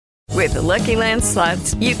With the Lucky Land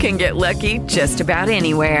Slots, you can get lucky just about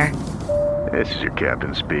anywhere. This is your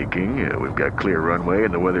captain speaking. We've got clear runway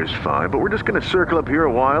and the weather's fine, but we're just going to circle up here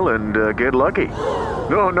a while and get lucky.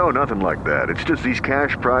 No, nothing like that. It's just these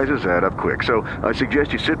cash prizes add up quick. So I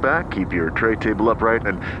suggest you sit back, keep your tray table upright,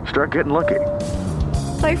 and start getting lucky.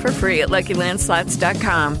 Play for free at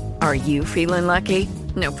LuckyLandSlots.com. Are you feeling lucky?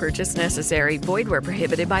 No purchase necessary. Void where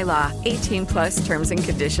prohibited by law. 18 plus terms and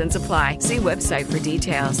conditions apply. See website for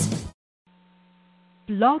details.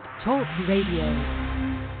 Blog Talk Radio.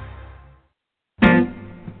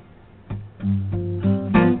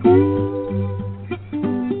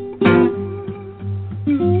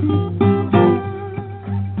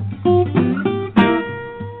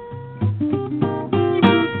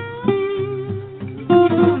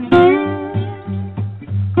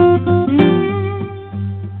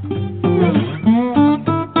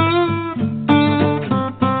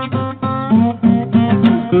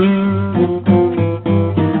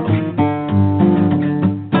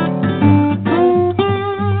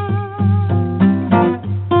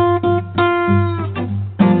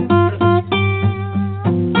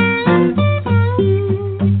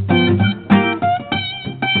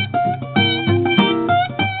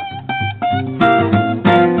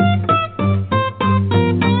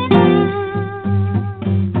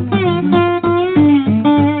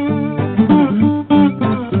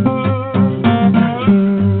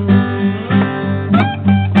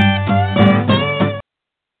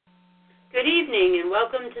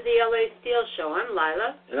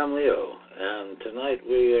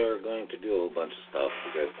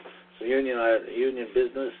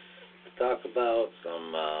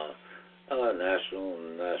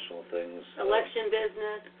 national things. Election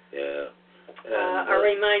business. Yeah. A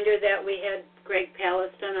reminder that we had Greg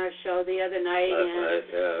Palast on our show the other night,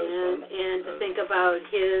 and to think about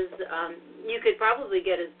his. You could probably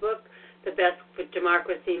get his book, The Best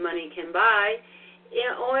Democracy Money Can Buy,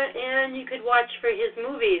 and you could watch for his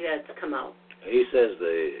movie that's come out. He says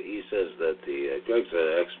that Greg's an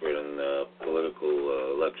expert in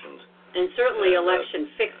political elections. And certainly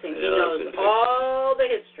election fixing. He knows all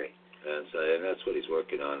the history. And that's what he's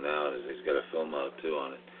working on now. Is he's got a film out too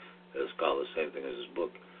on it. It's called the same thing as his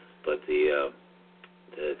book. But the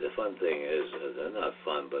fun thing is, not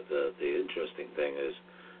fun, but the interesting thing is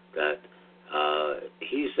that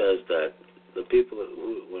he says that the people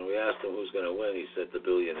who, when we asked him who's going to win, he said the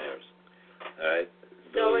billionaires. All right.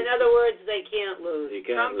 So in other words, they can't lose.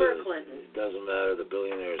 Trump or Clinton. It doesn't matter. The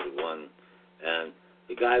billionaires have won, and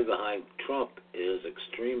the guy behind Trump is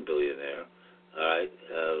extreme billionaire. All right,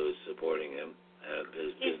 who's supporting him.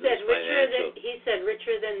 He said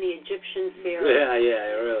richer than the Egyptian pharaoh. Yeah,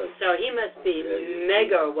 really. So he must be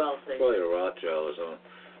mega wealthy. Probably a Rothschild or something.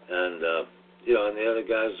 And and the other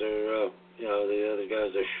guys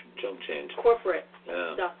are chump change. Corporate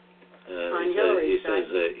stuff. On Hillary's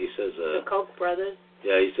side. He says the Koch brothers.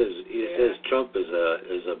 Yeah, he says Trump is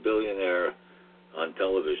a billionaire on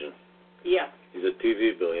television. Yeah. He's a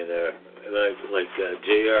TV billionaire, like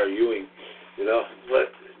J.R. Ewing,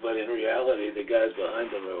 But in reality, the guys behind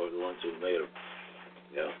him are the ones who made him.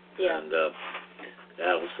 Yeah. And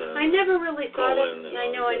Allison. I never really thought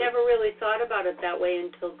I never really thought about it that way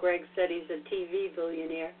until Greg said he's a TV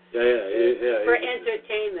billionaire. Yeah. For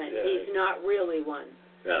entertainment, he's not really one.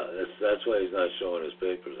 Yeah, that's why he's not showing his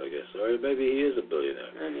papers, I guess. Or maybe he is a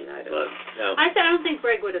billionaire. I mean, I don't know. I don't think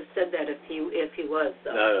Greg would have said that if he was,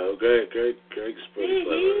 though. No, Greg's pretty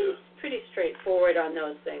clever. He's pretty straightforward on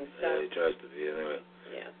those things. So. Yeah, he tries to be anyway.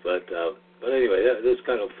 Yeah. But anyway, it's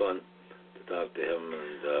kind of fun to talk to him.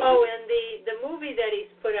 And the movie that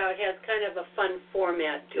he's put out has kind of a fun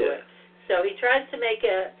format to it. So he tries to make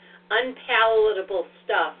unpalatable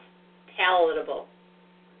stuff palatable.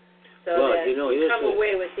 So that you come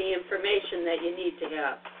away with the information that you need to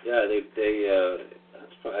have. Yeah,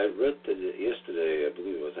 I read it yesterday, I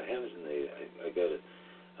believe it was. I haven't. I got it.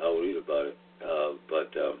 I'll read about it. But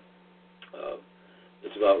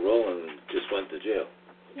it's about Rowland just went to jail.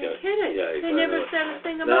 Okay. You're kidding. Yeah, they never said a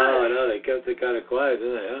thing about it. No, they kept it kind of quiet,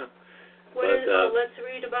 didn't they? Huh? Let's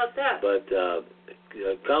read about that. But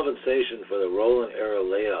compensation for the Rowland era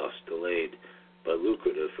layoffs delayed, but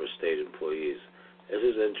lucrative for state employees. This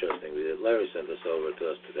is interesting. Larry sent this over to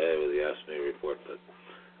us today with the Ask Me report, but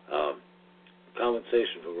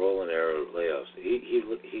compensation for Rowland era layoffs. He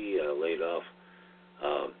laid off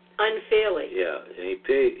unfairly. Yeah, and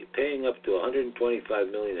paying up to $125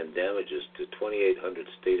 million in damages to 2,800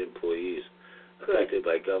 state employees affected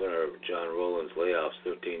by Governor John Rowland's layoffs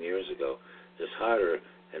 13 years ago is harder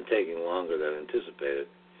and taking longer than anticipated.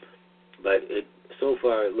 But so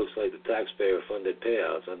far it looks like the taxpayer-funded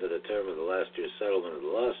payouts under the term of the last year's settlement of the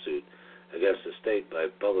lawsuit against the state by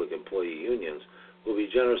public employee unions will be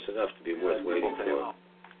generous enough to be worth waiting for.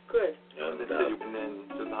 Good. And then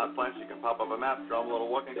to the hot plants, you can pop up a map, draw them a little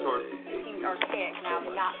walking tour. Speaking archaic now,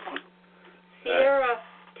 but not. Sierra,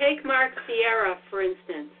 take Mark Sierra, for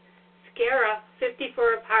instance. Sierra,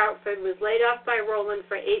 54 of Hartford, was laid off by Rowland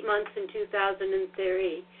for 8 months in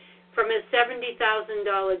 2003 from his $70,000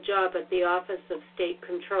 job at the Office of State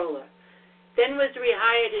Controller. Then was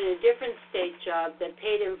rehired in a different state job that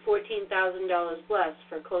paid him $14,000 less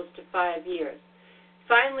for close to 5 years.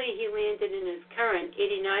 Finally, he landed in his current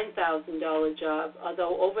 $89,000 job,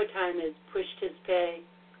 although overtime has pushed his pay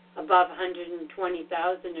above $120,000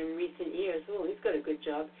 in recent years. Oh, he's got a good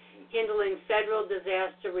job. Handling federal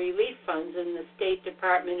disaster relief funds in the State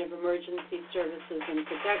Department of Emergency Services and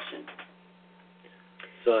Protection.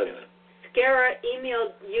 So anyway. Scara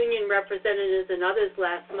emailed union representatives and others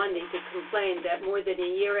last Monday to complain that more than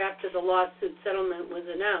a year after the lawsuit settlement was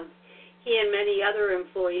announced, he and many other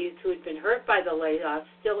employees who had been hurt by the layoff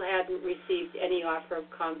still hadn't received any offer of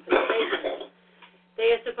compensation.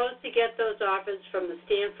 They are supposed to get those offers from the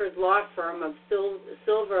Stanford law firm of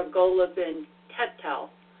Silver, Golub, and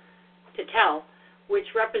Tettel,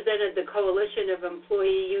 which represented the coalition of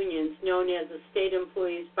employee unions known as the State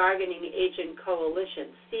Employees Bargaining Agent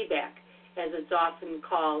Coalition, CBAC, as it's often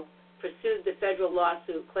called, pursued the federal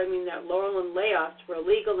lawsuit claiming that Rowland layoffs were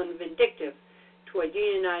illegal and vindictive toward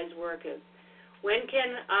unionized workers. When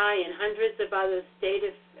can I and hundreds of other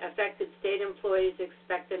affected state employees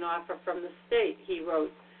expect an offer from the state, he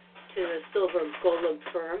wrote to the Silver Golub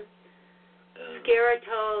firm. Scara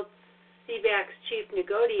told CBAC's chief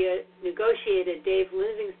negotiator, Dave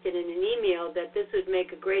Livingston, in an email that this would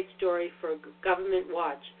make a great story for Government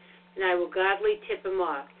Watch, and I will gladly tip him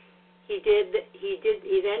off. He then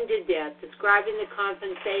did that, describing the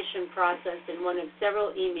compensation process in one of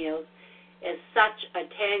several emails as such a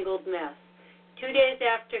tangled mess. 2 days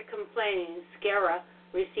after complaining, Scara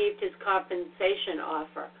received his compensation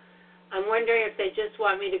offer. I'm wondering if they just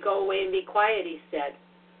want me to go away and be quiet, he said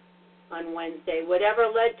on Wednesday. Whatever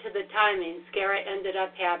led to the timing, Scara ended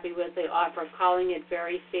up happy with the offer, calling it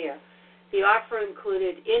very fair. The offer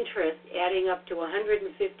included interest adding up to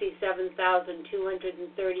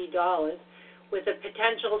 $157,230 with a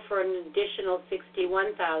potential for an additional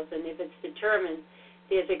 $61,000 if it's determined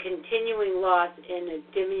there's a continuing loss in a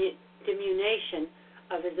diminution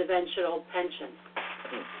of his eventual pension.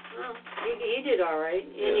 Well, he did all right,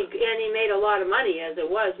 and he made a lot of money as it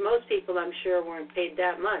was. Most people, I'm sure, weren't paid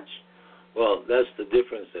that much. Well, that's the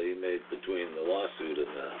difference that he made between the lawsuit and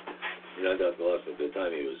not the lawsuit. At the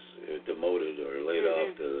time he was demoted or laid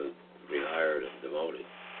off to rehired and demoted.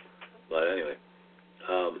 But anyway,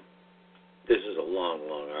 this is a long,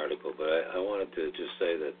 long article, but I wanted to just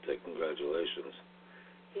say that congratulations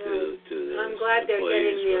to the I'm glad they're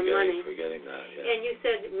getting their money. For getting that, yeah. And you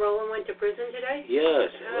said Rowland went to prison today? Yes,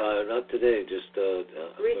 not today, just...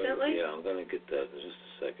 recently? I'm going to get that in just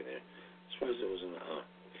a second here. As far as it was in the...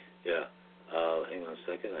 hang on a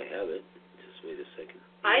second, I have it. Just wait a second.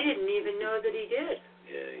 I didn't even know that he did.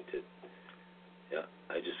 Yeah, he did. Yeah,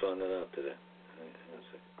 I just found that out today. Hang on a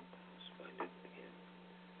second. Let's find it again.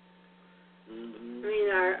 I mean,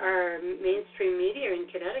 our mainstream media in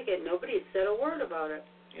Connecticut, nobody said a word about it.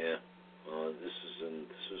 Yeah. Well, this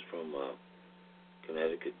is from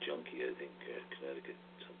Connecticut Junkie, I think. Connecticut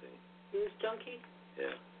something. News Junkie?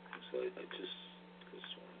 Yeah. So I just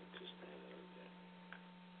wanted to stand it out there.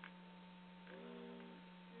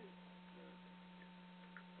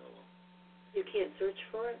 Oh well. You can't search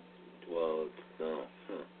for it? Well, no.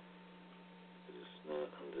 It's not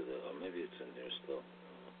under the... Or maybe it's in there still.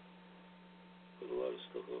 Put a lot of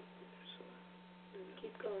stuff up there, so...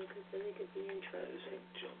 Keep going, because I think it'd be interesting. It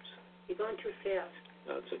jumps. You're going too fast.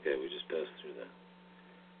 No, it's okay. We just passed through that.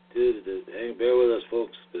 Bear with us,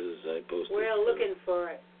 folks, because I posted... We're looking for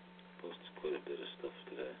it. Posted quite a bit of stuff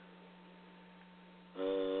today.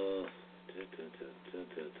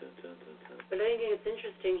 But I think it's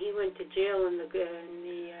interesting. He went to jail, and the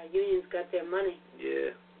unions got their money.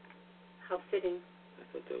 Yeah. How fitting. I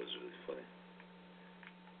thought that was really funny.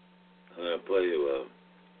 I'm going to play you a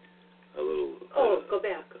little... go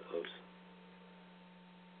back. Oops.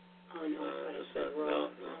 Oh, no, I that's said not,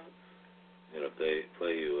 wrong. No. I'm going to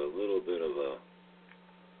play you a little bit of a...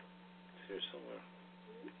 It's here somewhere.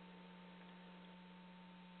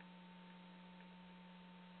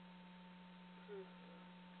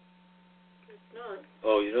 It's not.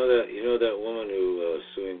 Oh, you know that woman who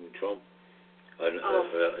suing Trump?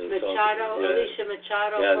 Machado, Alicia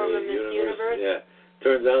Machado, former Miss Universe? Yeah.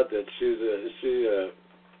 Turns out that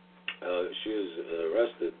she was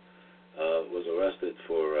arrested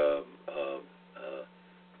for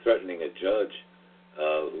threatening a judge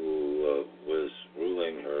who was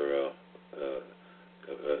ruling her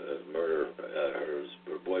murder.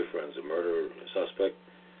 Her boyfriend's a murder suspect.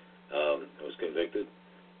 Was convicted,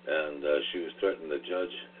 and she was threatening the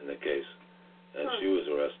judge in the case, and she was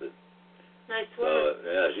arrested. Nice woman.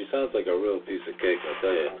 Yeah, she sounds like a real piece of cake, I'll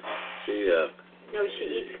tell you. No, she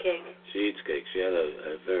eats cake. She eats cake. She had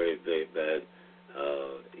a very, very bad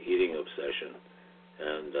eating obsession,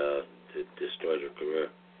 and it destroyed her career.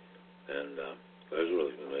 And it was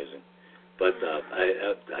really amazing. But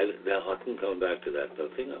I can come back to that. The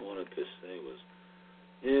thing I wanted to say was,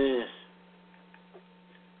 it's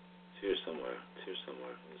here somewhere.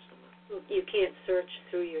 You can't search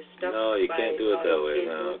through your stuff. No, you can't do it that way.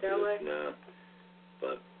 No. No.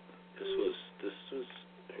 But this was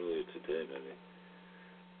earlier today, maybe.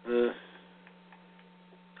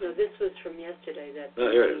 No, this was from yesterday.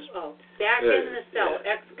 Here it is. Back in the cell.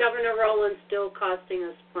 Yeah. Ex-Governor Rowland still costing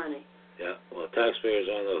us plenty. Yeah. Well, taxpayers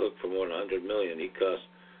on the hook for more than $100 million. He cost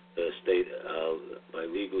the state by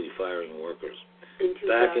legally firing workers.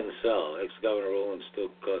 Back in cell. Ex-Governor Rowland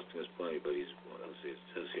still costing us plenty, but he's. It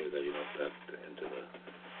says here that he went back into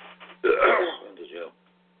jail.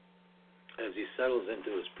 As he settles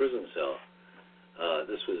into his prison cell,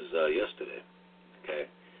 this was yesterday, okay?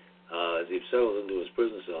 As he settles into his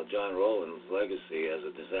prison cell, John Rowland's legacy as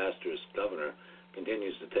a disastrous governor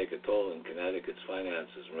continues to take a toll in Connecticut's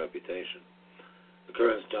finances and reputation. The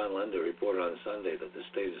Current's John Lender reported on Sunday that the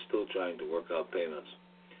state is still trying to work out payments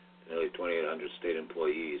to nearly 2,800 state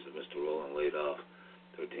employees that Mr. Rowland laid off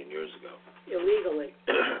 13 years ago. Illegally.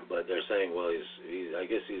 But they're saying, well, I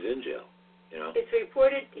guess he's in jail, you know? He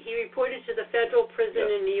reported to the federal prison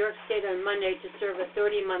in New York State on Monday to serve a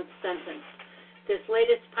 30-month sentence. This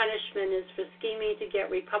latest punishment is for scheming to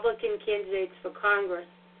get Republican candidates for Congress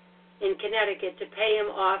in Connecticut to pay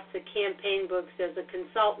him off the campaign books as a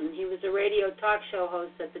consultant. He was a radio talk show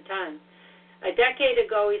host at the time. A decade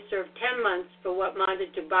ago, he served 10 months for what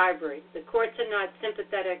amounted to bribery. The courts are not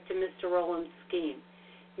sympathetic to Mr. Rowland's scheme.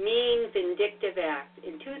 Mean, vindictive act.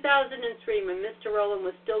 In 2003, when Mr. Rowland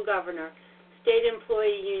was still governor, state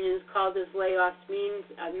employee unions called his layoffs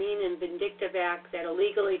a mean and vindictive act that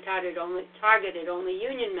illegally targeted only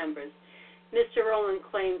union members. Mr. Rowland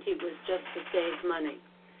claimed he was just to save money.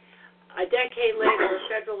 A decade later, a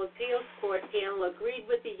federal appeals court panel agreed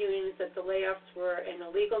with the unions that the layoffs were an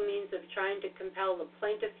illegal means of trying to compel the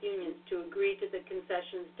plaintiff unions to agree to the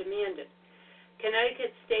concessions demanded.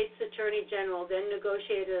 Connecticut State's Attorney General then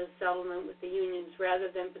negotiated a settlement with the unions rather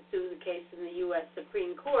than pursue the case in the U.S.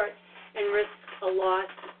 Supreme Court and risk a loss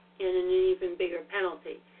and an even bigger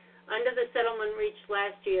penalty. Under the settlement reached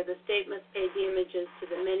last year, the state must pay damages to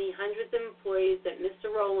the many hundreds of employees that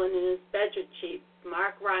Mr. Rowland and his budget chief,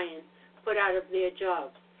 Mark Ryan, put out of their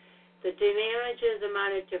jobs. The damages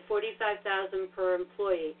amounted to $45,000 per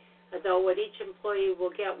employee, although what each employee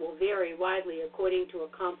will get will vary widely according to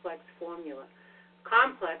a complex formula.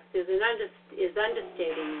 Complex is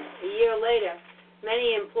understating it. A year later,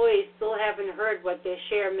 many employees still haven't heard what their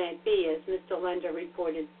share may be, as Mr. Lender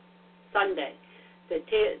reported Sunday. The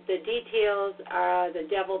details are the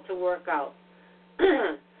devil to work out.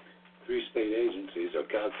 3 state agencies are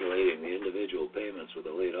calculating the individual payments with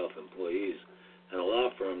the laid-off employees and a law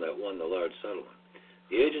firm that won the large settlement.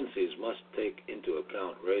 The agencies must take into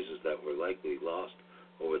account raises that were likely lost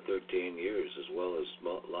over 13 years, as well as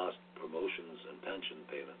lost promotions and pension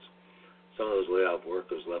payments. Some of those laid-off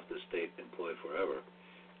workers left the state employ forever,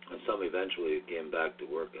 and some eventually came back to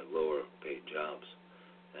work at lower-paid jobs.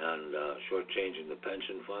 And shortchanging the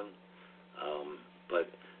pension fund, but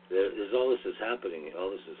there's all this is happening. Okay,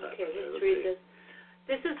 let's read this.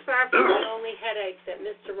 This is far from the only headache that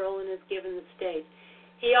Mr. Rowland has given the state.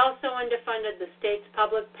 He also underfunded the state's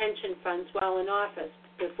public pension funds while in office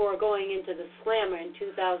before going into the slammer in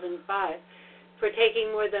 2005 for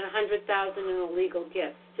taking more than $100,000 in illegal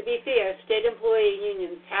gifts. To be fair, state employee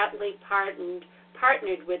unions happily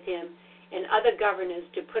partnered with him and other governors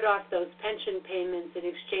to put off those pension payments in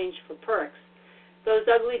exchange for perks. Those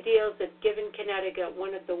ugly deals have given Connecticut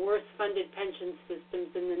one of the worst-funded pension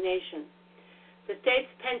systems in the nation. The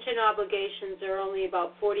state's pension obligations are only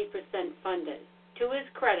about 40% funded. To his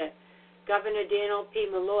credit, Governor Daniel P.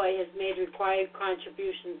 Malloy has made required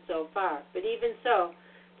contributions so far, but even so,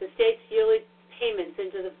 the state's yearly payments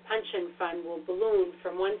into the pension fund will balloon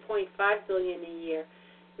from $1.5 billion a year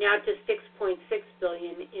now to $6.6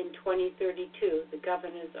 billion in 2032, the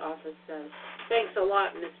governor's office says. Thanks a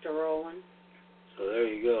lot, Mr. Rowland. So there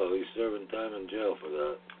you go. He's serving time in jail for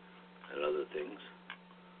that and other things.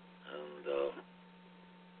 And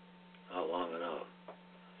Not long enough.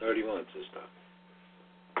 30 months this time.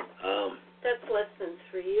 That's less than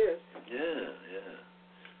 3 years. Yeah.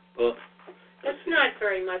 Well, that's not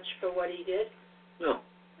very much for what he did. No.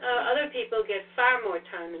 Other people get far more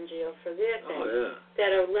time in jail for their things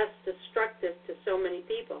that are less destructive to so many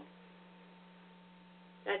people.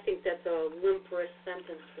 I think that's a limp-wrist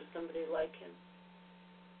sentence for somebody like him.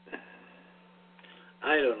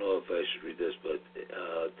 I don't know if I should read this, but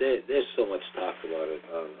there's so much talk about it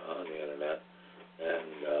on the internet,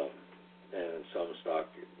 and some stock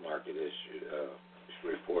market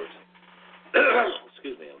reports.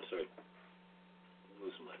 Excuse me, I'm sorry. I'm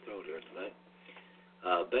losing my throat here tonight.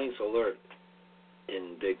 Banks alert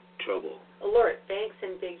in big trouble. Alert, banks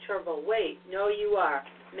in big trouble. Wait, no you are.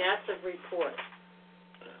 Massive report.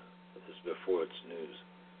 This is before it's news.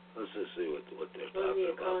 Let's just see what they're talking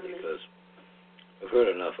about, economy. Because I've heard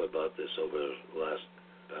enough about this over the last,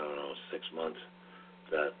 6 months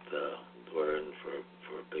that we're in for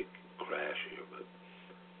a big crash here. But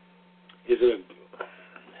is it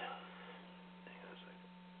hang on a second.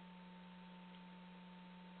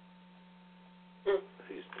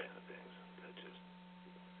 These damn things.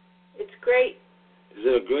 It's great. Is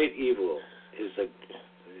it a great evil?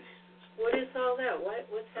 What is all that?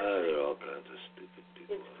 What's happening? There are all kinds of stupid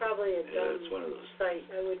people. It's probably a dumb it's one of those site.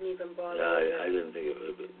 I wouldn't even bother. I didn't think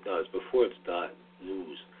of it. No, it's before it's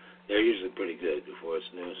news. They're usually pretty good before it's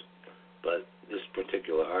news. But this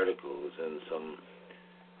particular article is in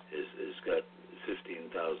is got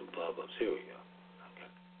 15,000 pop-ups. Here we go. Okay.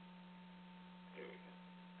 Here we go.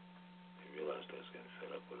 I realized I was getting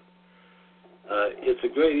fed up with it. It's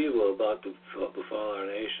a great evil about to befall our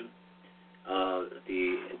nation. The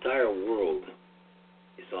entire world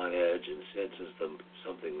is on edge and senses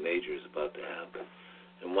something major is about to happen.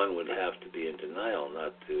 And one would have to be in denial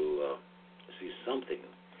not to see something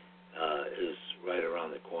is right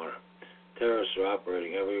around the corner. Terrorists are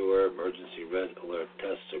operating everywhere. Emergency red alert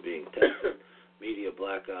tests are being tested. Media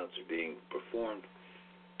blackouts are being performed.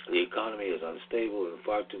 The economy is unstable and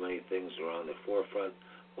far too many things are on the forefront.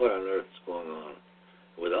 What on earth is going on?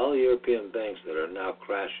 With all the European banks that are now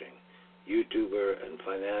crashing, YouTuber and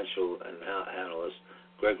financial analyst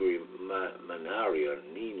Gregory Manarino,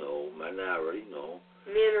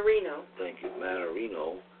 thank you,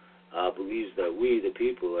 Manarino, believes that we, the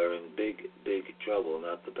people, are in big trouble,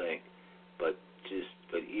 not the bank, but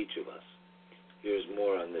each of us. Here's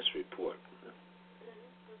more on this report. Let's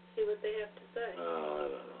see what they have to say. I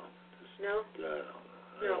don't know. No? I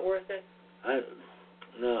don't know. Not worth it?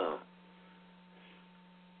 No.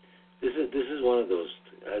 This is one of those.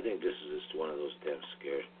 I think this is just one of those damn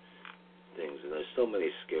scare things, and there's so many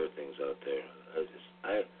scare things out there.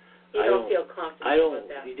 You don't feel confident about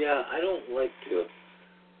that. Yeah, I don't like to.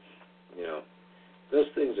 Those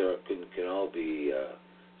things can all be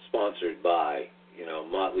sponsored by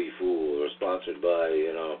Motley Fool, or sponsored by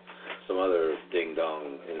some other ding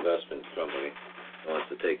dong investment company that wants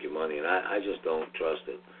to take your money, and I just don't trust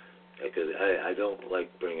it because I don't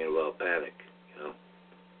like bringing about panic,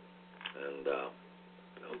 and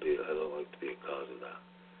I don't like to be a cause of that.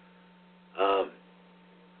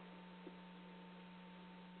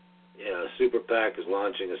 Super PAC is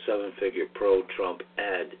launching a 7-figure pro-Trump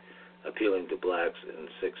ad appealing to blacks in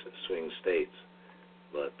 6 swing states.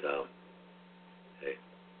 But, hey,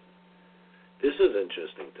 this is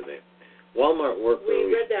interesting to me. Walmart worker... We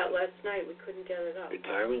read that last night. We couldn't get it up.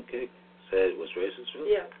 Retirement cake? Said it was racist?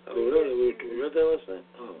 Really? Yeah. Oh, really? We read that last night?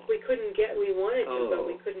 Oh. We wanted to, but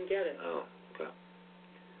we couldn't get it. Oh, okay.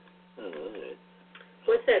 Oh, all right.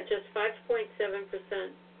 What's that, just 5.7%?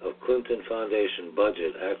 Of Clinton Foundation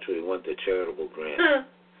budget actually went to charitable grants.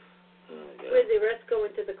 Where the rest go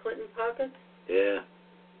into the Clinton pockets? Yeah.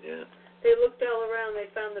 They looked all around. They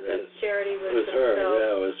found the best charity was her.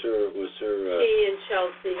 themselves. Yeah, it was her. She and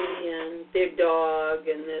Chelsea and their dog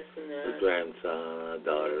and this and that. Her grandson,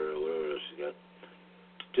 daughter, or whatever she got.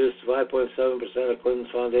 Just 5.7% of Clinton's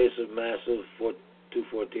Foundation's massive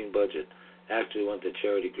 2014 budget actually went to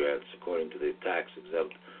charity grants, according to the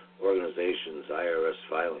tax-exempt organization's IRS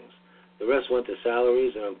filings. The rest went to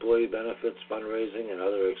salaries and employee benefits, fundraising, and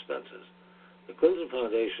other expenses. The Clinton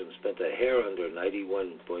Foundation spent a hair under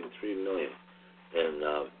 $91.3 million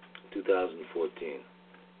in 2014.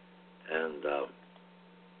 And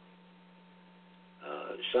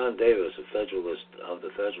Sean Davis, a Federalist of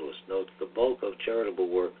the Federalist, notes the bulk of charitable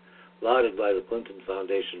work lauded by the Clinton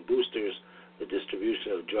Foundation boosters the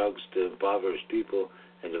distribution of drugs to impoverished people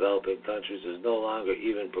in developing countries is no longer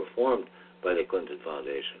even performed by the Clinton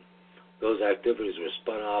Foundation. Those activities were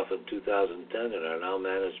spun off in 2010 and are now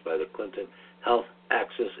managed by the Clinton Health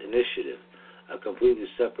Access Initiative, a completely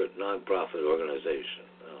separate nonprofit organization.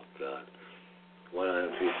 Oh, God. One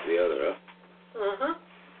item feeds the other, huh? Uh-huh.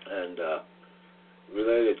 And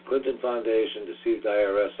related, Clinton Foundation deceived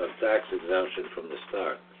IRS on tax exemption from the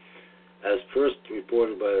start. As first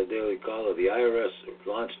reported by the Daily Caller, the IRS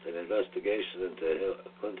launched an investigation into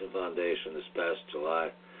Clinton Foundation this past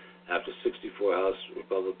July after 64 House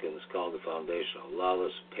Republicans called the foundation a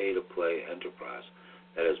lawless, pay-to-play enterprise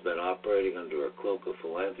that has been operating under a cloak of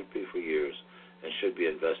philanthropy for years and should be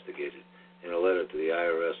investigated, in a letter to the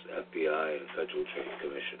IRS, FBI, and Federal Trade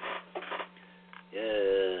Commission.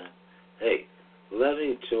 Yeah. Hey, let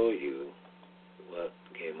me show you what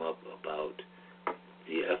came up about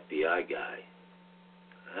the FBI guy.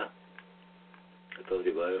 Huh? I told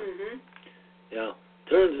you about him? Mm-hmm. You know,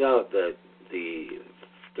 turns out that the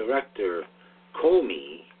director,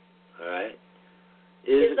 Comey, all right,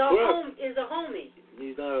 is a crook. Is a homie.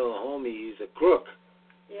 He's not a homie, he's a crook.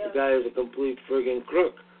 Yeah. The guy is a complete friggin'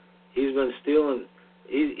 crook. He's been stealing,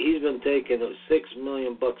 he's been taking $6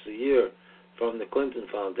 million a year from the Clinton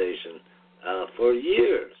Foundation for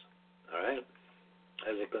years, all right,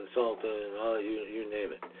 as a consultant and all, you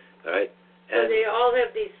name it, all right. And so they all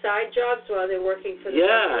have these side jobs while they're working for the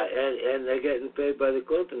and they're getting paid by the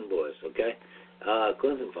Clinton boys, okay?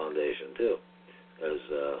 Clinton Foundation, too, as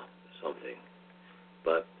something.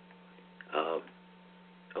 But I'm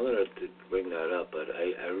going to bring that up, but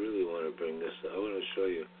I really want to bring this. I want to show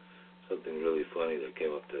you something really funny that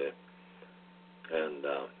came up today. And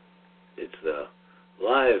it's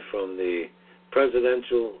live from the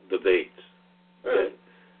presidential debates. Okay?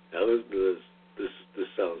 Now this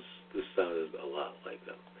sounded a lot like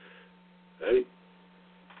them. Ready?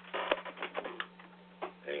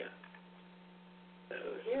 Hang on.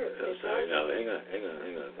 Sorry, no, hang on.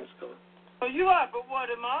 It's coming. Oh, you are, but what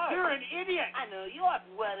am I? You're an idiot. I know you are,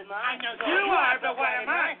 but what am I? I know you are, but what am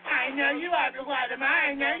I? I know you are, but what am I?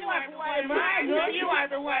 I know you are, but what am I? I know you are,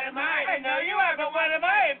 but what am I? I know you are, but what am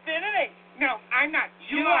I? Infinity. No, I'm not.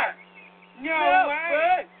 You are. No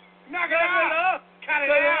way. Knock it off. Cut it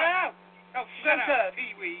out. Oh, shut up,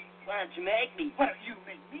 Pee-wee. Why don't you make me? Why don't you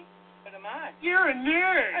make me? What am I? You're a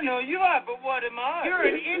nerd. I know you are, but what am I? You're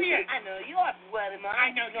an idiot. I know you are, but what am I? I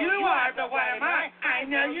know you are, but what am I? I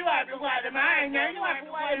know you are, but what am I? I know you are, but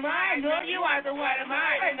what am I? I know you are, but what am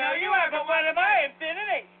I? I know you are, but what am I?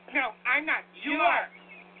 Infinity. No, I'm not. You are.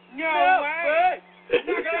 No way.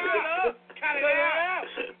 Knock it off. Cut it out.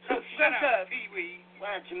 Oh, shut up, Pee-wee.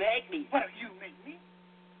 Why don't you make me? Why don't you make me?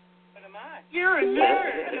 What am I? You're a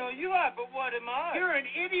nerd. I know you are, but what am I? You're an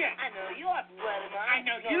idiot. I know you are, but what am I? I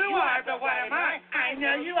know you are, but what am I? I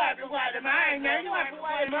know you are, but what am I? I know you are, but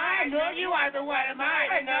what am I? I know you are, but what am I?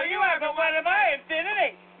 I know you are, but what am I?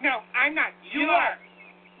 Infinity. No, I'm not. You are.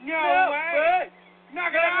 No way.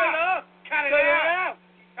 Knock it off. Cut it out.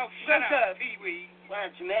 Oh, shut up, Pee-wee. Why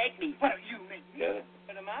don't you make me? Why don't you make me? Yeah.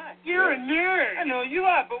 What am I? You're a nerd. I know you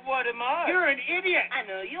are, but what am I? You're an idiot. I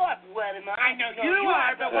know you are, but what am I? I know you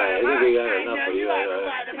are, but what am I? I know you are, but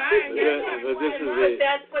what am I? But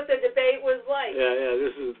that's what the debate was like. Yeah.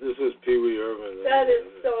 This is Pee Wee Herman. That is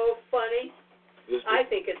so funny. I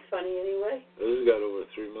think it's funny anyway. This has got over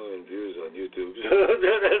 3 million views on YouTube.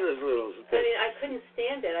 I couldn't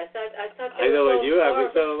stand it. I thought. I know what you have,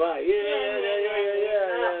 but so have I.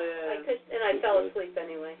 And I fell asleep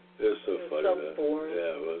anyway. It was so funny. So boring.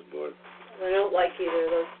 Yeah, it was boring. I don't like either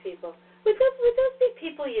of those people. Would those be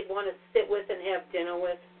people you'd want to sit with and have dinner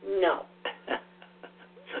with? No.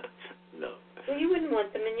 No. Well, you wouldn't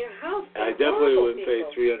want them in your house. I definitely wouldn't pay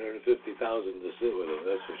 $350,000 to sit with them.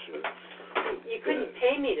 That's for sure. You couldn't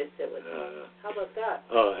pay me to sit with them. How about that?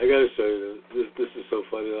 Oh, I got to show you this. This is so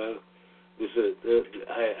funny, Lana.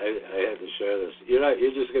 I had to share this.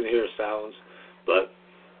 You're just going to hear sounds, but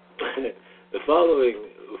we follow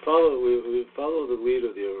the lead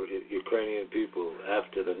of the Ukrainian people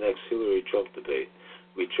after the next Hillary-Trump debate.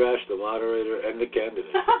 We trash the moderator and the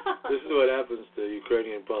candidate. This is what happens to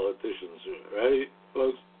Ukrainian politicians, right,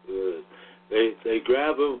 folks? They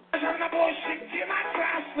grab them. They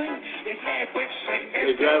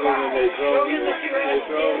grab them and they throw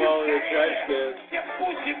them all in the trash can.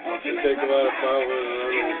 They take them out of power and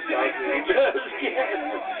run them back to the trash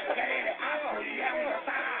can.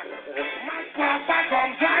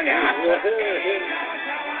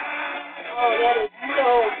 Oh, that is so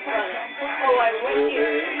funny. Oh, I wish you.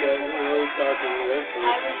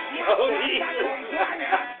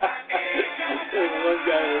 One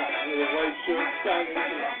guy with a white shirt standing in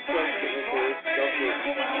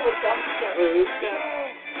giving you a dumpster.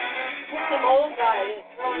 Some old guy.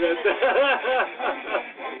 Oh,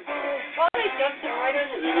 they dumped him right in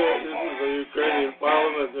the trash. This is the Ukrainian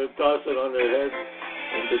parliament. They're tossing on their heads.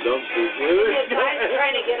 Into dumpsters. The guys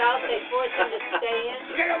trying to get out, they force them to stay in.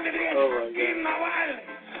 Oh my God.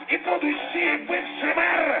 И будущее бывший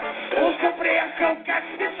мэр уже приехал как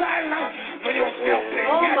специально, но не успел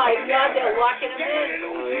принять. Oh my God, they're walking him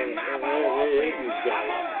in. I hate these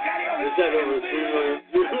guys. This had over 3 million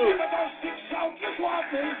views.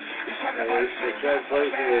 The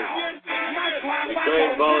translation is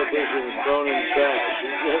Ukrainian politicians thrown in trash.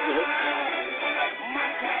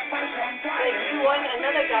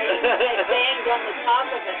 Another guy they banged on the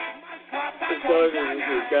top of it. This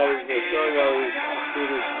guy is throwing all these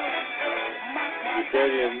Swedish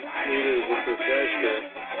Ukrainian leaders into trash can.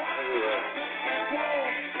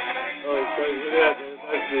 Oh, it's crazy.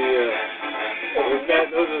 Yeah,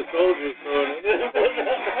 those are soldiers throwing it. They're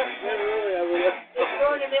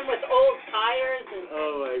throwing him in with old tires.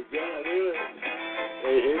 Oh my God,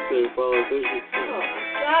 they hate their politicians. Oh my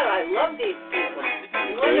God, I love these people.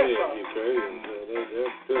 Wonderful. Ukrainians, they're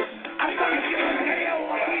good.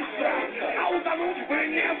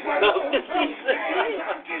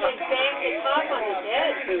 They banged the top on his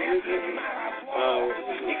head. Oh,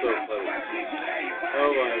 this is so funny.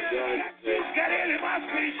 Oh my God. These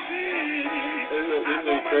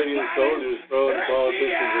are Ukrainian soldiers throwing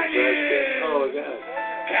politicians in trash cans. Oh my God.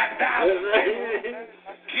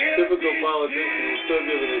 Typical politician, he's still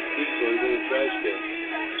giving his speech while he's in a trash can.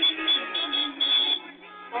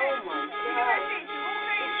 Oh my God.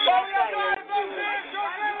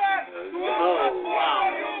 Oh wow.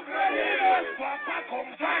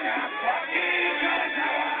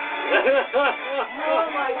 Oh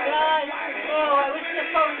my God! Oh, I wish the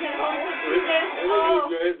folks at home could see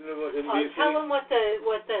this. Tell them what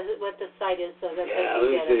the site is so that they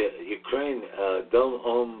can get it. Ukraine, Dom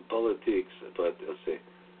Om Politics, but let's see,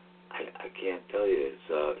 I can't tell you.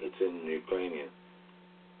 It's in Ukrainian,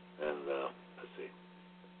 and let's see,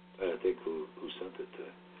 I think who sent it to.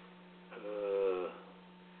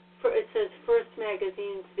 It says First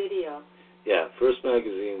Magazine's video. Yeah, First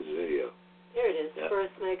Magazine's video. There it is, yeah.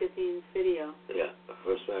 First Magazine's video. Yeah,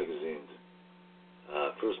 First Magazine's.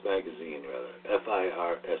 First Magazine, rather.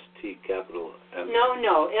 FIRST capital M.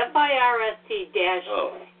 No,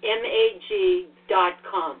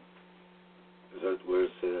 FIRST-MAG.com. Is that where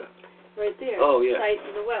it's right there. Oh, yeah. Site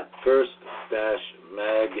of the web.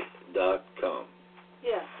 First-mag.com.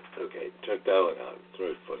 Yeah. Okay, check that one out. It's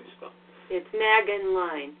very funny stuff. It's Mag and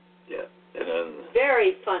Line. Yeah, and then...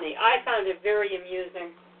 Very funny. I found it very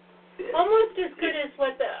amusing. Yeah. Almost as good as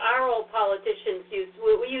what our old politicians used to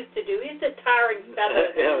do. We used to tar and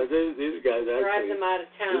feather them. Yeah, these guys actually... Drive them out of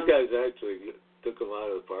town. These guys actually took them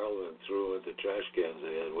out of the parliament and threw them into trash cans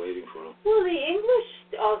they had waiting for them. Well, the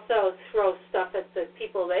English also throw stuff at the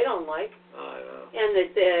people they don't like. I know. And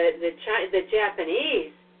the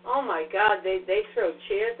Japanese... Oh my God, they throw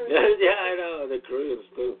chairs and stuff. Yeah, I know. The Koreans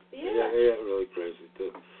too. Yeah. They are really crazy too.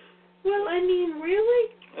 Well, I mean,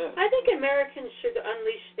 really? Yeah. I think Americans should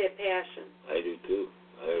unleash their passion. I do too.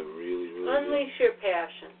 I really unleash your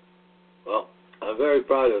passion. Well, I'm very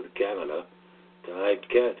proud of Canada. Tonight,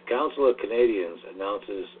 Council of Canadians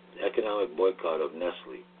announces economic boycott of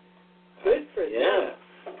Nestle. Good for them.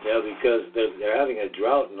 Yeah, because they're having a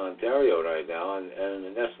drought in Ontario right now, and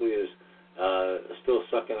Nestle is still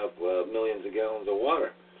sucking up millions of gallons of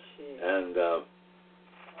water. Jeez. And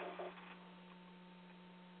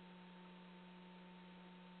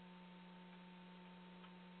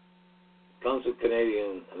Council of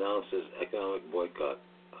Canadian announces economic boycott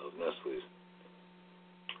of Nestle's.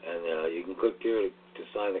 And you can click here to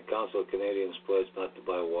sign the Council of Canadians pledge not to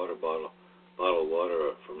buy bottled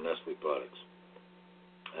water from Nestle products.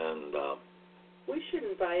 And we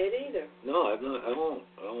shouldn't buy it either. No, I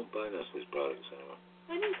won't buy Nestle's products anymore.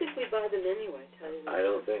 I don't think we buy them anyway. Tell you the truth. I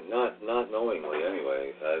don't think not knowingly anyway.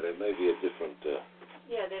 There may be a different.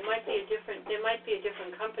 Yeah, there might be a different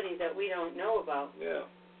company that we don't know about. Yeah.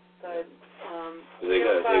 But they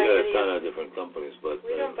got a ton of different companies, but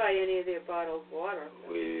we don't buy any of their bottled water.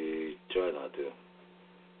 We try not to.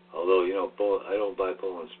 Although I don't buy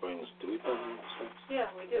Poland Springs. Do we buy Poland Springs? Yeah,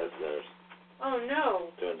 we do. That's theirs. Oh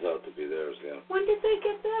no. Turns out to be theirs, yeah. When did they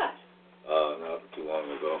get that? Not too long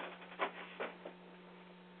ago.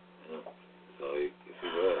 Yeah. So if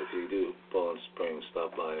you do Poland Springs,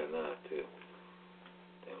 stop by on that too.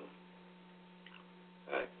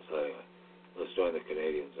 Alright, so anyway, let's join the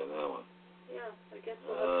Canadians on that one. Yeah, I guess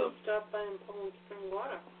we'll have to stop by in Poland Spring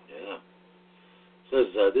water. Yeah.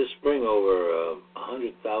 It says this spring over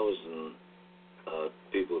 100,000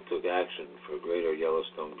 people took action for greater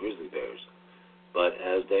Yellowstone grizzly bears. But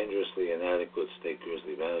as dangerously inadequate state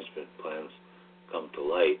grizzly management plans come to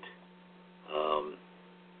light,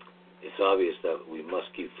 it's obvious that we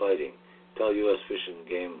must keep fighting tell U.S. Fish and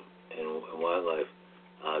Game and Wildlife,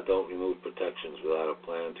 don't remove protections without a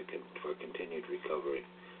plan for continued recovery.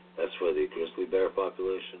 That's for the grizzly bear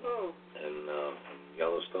population and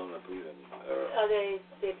Yellowstone, I believe. Are there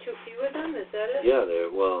too few of them? Is that it? Yeah,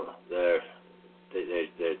 they're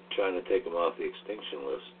trying to take them off the extinction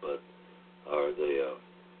list, or the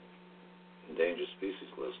endangered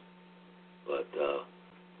species list. But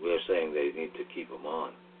we're saying they need to keep them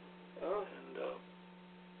on. Oh. And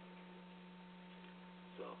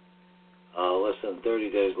less than 30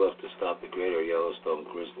 days left to stop the greater Yellowstone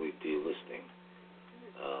grizzly delisting.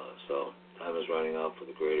 So time is running out for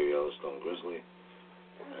the greater Yellowstone grizzly,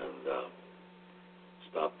 and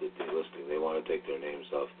stop the delisting. They want to take their names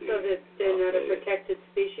off the. So that they're not a protected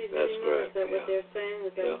species anymore. Correct. Is that what they're saying?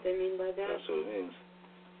 Is that what they mean by that? That's what it means.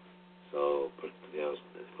 So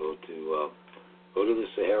go to the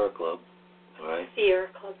Sahara Club, all right? Sierra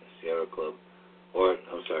Club. Sierra Club, or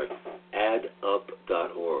I'm sorry,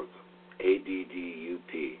 addup.org.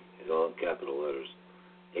 ADDUP is all in capital letters.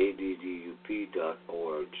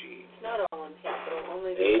 ADDUP.org. It's not all in capital,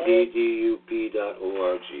 only the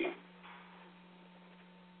ADDUP.org.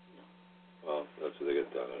 Well, that's what they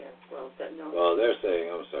get done. Yeah, no. Well, they're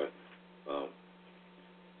saying, I'm sorry.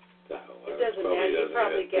 It doesn't matter. You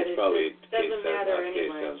probably get it. It doesn't matter anyway.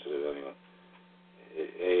 Case sensitive anyway.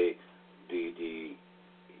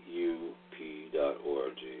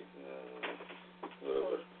 ADDUP.org.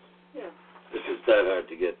 Whatever. Yeah. If it's that hard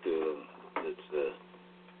to get to, it's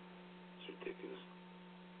ridiculous.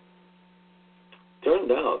 Turned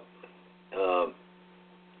out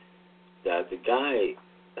that the guy,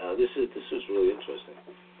 this was really interesting.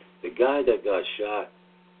 The guy that got shot,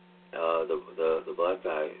 the black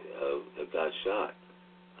guy that got shot,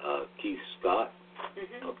 Keith Scott,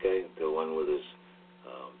 okay, the one with his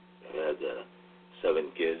had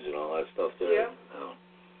 7 kids and all that stuff there. Yeah.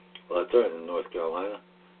 Well, it turned in North Carolina.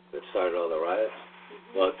 That started all the riots.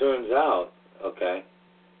 Well, it turns out, okay,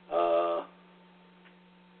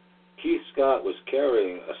 Keith Scott was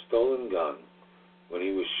carrying a stolen gun when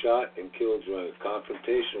he was shot and killed during a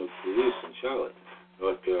confrontation with police in Charlotte,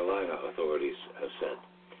 North Carolina, authorities have said.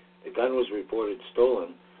 The gun was reported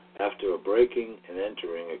stolen after a breaking and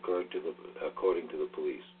entering occurred according to the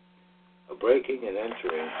police. A breaking and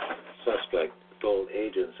entering suspect told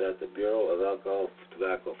agents at the Bureau of Alcohol,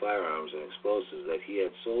 Tobacco, Firearms, and Explosives that he had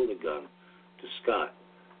sold a gun to Scott,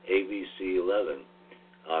 ABC 11,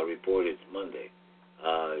 reported Monday.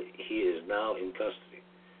 He is now in custody.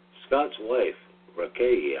 Scott's wife,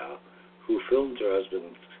 Rakeia, who filmed her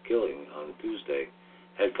husband's killing on Tuesday,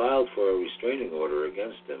 had filed for a restraining order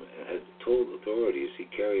against him and had told authorities he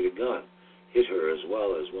carried a gun, hit her as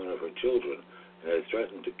well as one of her children, and had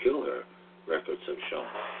threatened to kill her, records have shown.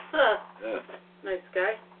 Huh. Yeah. Nice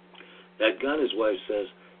guy. That gun, his wife says,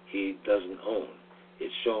 he doesn't own.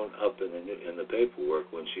 It's shown up in the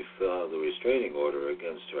paperwork when she filed the restraining order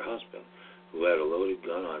against her husband, who had a loaded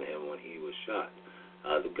gun on him when he was shot.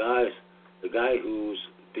 The guy who's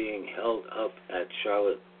being held up at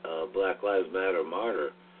Charlotte Black Lives Matter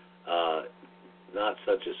martyr, not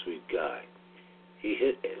such a sweet guy. He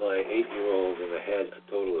hit an 8-year-old in the head a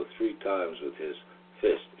total of 3 times with his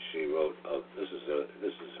fist. She wrote, this is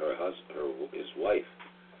his wife.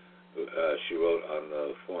 She wrote on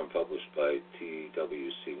the form published by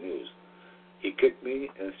TWC News. He kicked me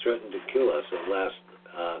and threatened to kill us last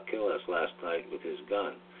night with his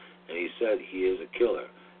gun, and he said he is a killer,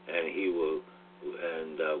 and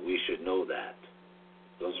we should know that.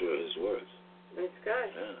 Those were his words. Nice guy.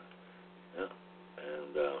 Yeah.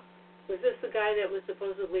 And was this the guy that was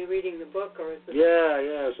supposedly reading the book, or is this?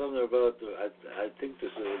 Yeah, something about I think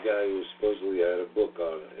this is the guy who supposedly had a book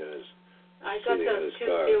on his. I got those two.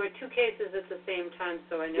 Car. There were 2 cases at the same time,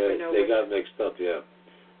 so I never know. They got mixed up, yeah.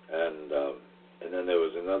 And then there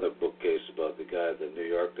was another book case about the guy, the New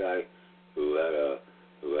York guy, who had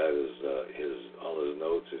his all his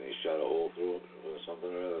notes and he shot a hole through it or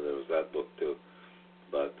something or other. There was that book too.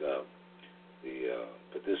 But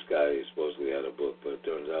but this guy supposedly had a book, but it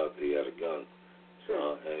turns out he had a gun.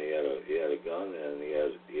 And he had a gun, and he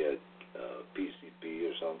had PCP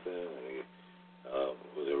or something, and he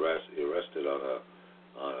was arrested on a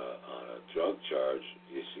drug charge.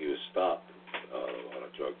 He was stopped on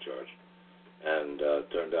a drug charge, and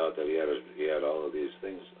turned out that he had all of these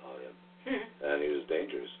things on him, and he was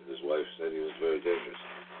dangerous. His wife said he was very dangerous.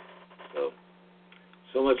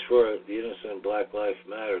 So much for the innocent Black Lives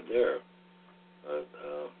Matter there.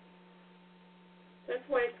 That's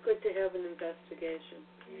why it's good to have an investigation.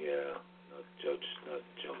 Yeah, not jumped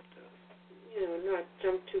in. Not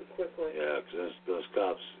jump too quickly. Yeah, because those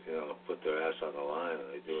cops, put their ass on the line and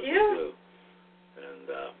they do what they do. And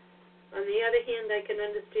on the the other hand, I can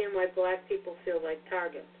understand why black people feel like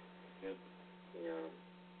targets. Yep. You know,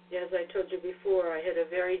 as I told you before, I had a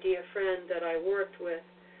very dear friend that I worked with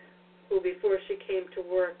who, before she came to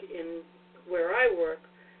work in where I work,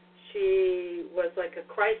 she was like a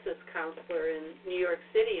crisis counselor in New York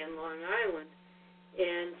City and Long Island,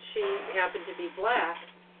 and she happened to be black,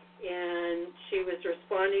 and she was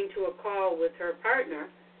responding to a call with her partner,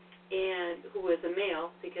 and who was a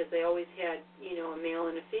male, because they always had, you know, a male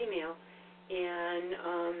and a female,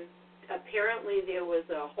 and apparently there was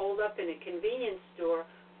a holdup in a convenience store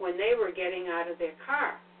when they were getting out of their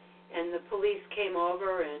car, and the police came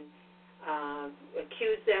over and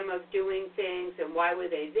accused them of doing things, and why were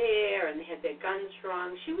they there, and they had their guns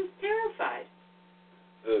drawn. She was terrified.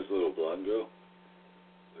 This little blonde girl.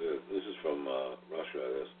 This is from Russia, I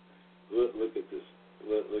guess. Look at this.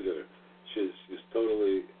 Look at her. She's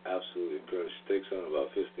totally, absolutely incredible. She takes on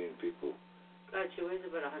about 15 people. God, she weighs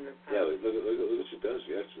about 100 pounds. Yeah, but look what she does.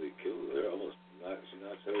 She actually kills. They're almost. She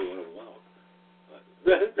knocks every one of them out.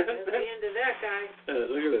 That's the end of that guy.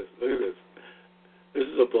 Look at this. Look at this. This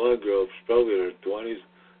is a blonde girl. She's probably in her 20s,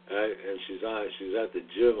 right? And she's at the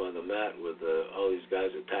gym on the mat with all these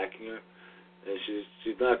guys attacking her, and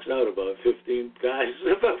she knocks out about 15 guys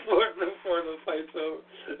before the fight's over.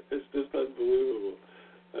 It's just unbelievable.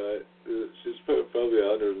 She's probably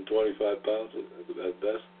 125 pounds at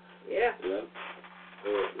best. Yeah. Yeah.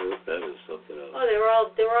 That is something else. Oh, they were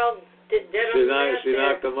all dead on the mat. She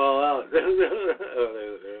knocked them all out. They're all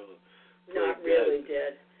not really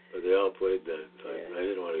dead. But they all played dead. Yeah. I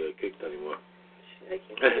didn't want to get kicked anymore. I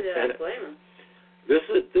can't see that. I blame him. This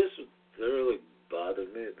really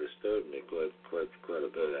bothered me. It disturbed me quite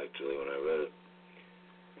a bit, actually, when I read it.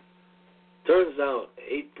 Turns out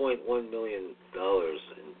 $8.1 million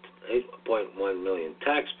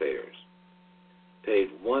taxpayers paid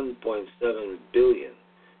 $1.7 billion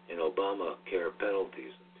in Obamacare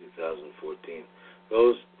penalties in 2014.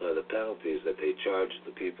 Those are the penalties that they charged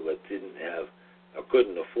the people that didn't have or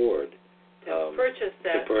couldn't afford to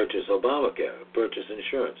purchase Obamacare, purchase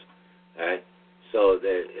insurance. All right? So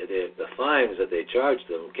the fines that they charged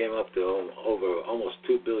them came up to over almost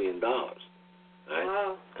 $2 billion. Right?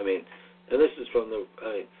 Wow. I mean, and this is from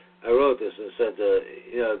I wrote this and said,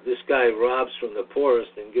 this guy robs from the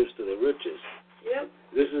poorest and gives to the richest. Yep.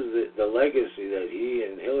 This is the legacy that he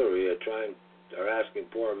and Hillary are asking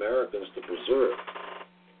poor Americans to preserve.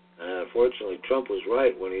 And unfortunately, Trump was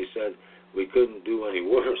right when he said we couldn't do any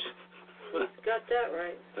worse. He's got that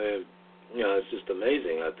right. And, it's just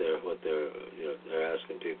amazing out there what they're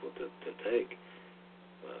asking people to take.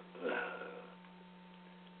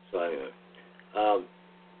 So anyway,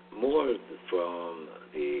 more from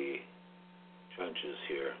the trenches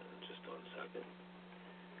here. Just 1 second.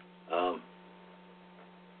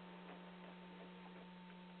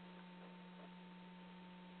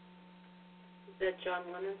 Is that John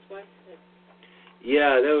Lennon's wife?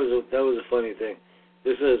 Yeah, that was a funny thing.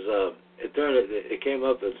 This is it came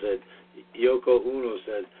up and said Yoko Ono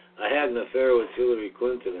said, I had an affair with Hillary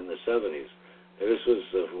Clinton in the 70s. And this was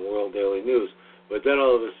from World Daily News. But then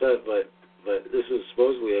all of a sudden, but this was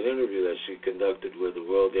supposedly an interview that she conducted with the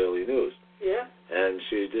World Daily News. Yeah. And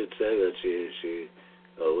she did say that she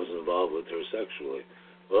was involved with her sexually.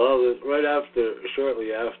 Well,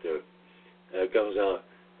 shortly after, it comes out,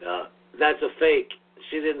 that's a fake.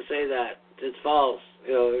 She didn't say that. It's false.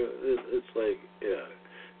 It's like, yeah.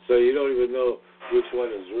 So you don't even know which one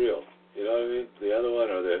is real. You know what I mean? The other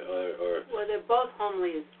one or Well, they're both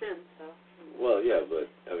homely as sin, so. Well, yeah,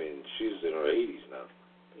 but I mean, she's in her 80s now.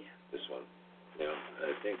 Yeah. This one,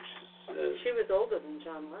 I think she was older than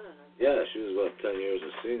John Lennon. Yeah, she was about 10 years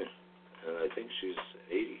a senior, and I think she's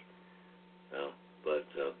 80 now. But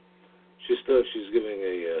she's giving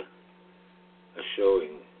a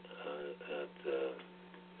showing at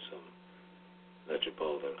some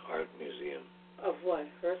Metropolitan Art Museum. Of what?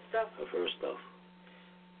 Her stuff? Of her stuff.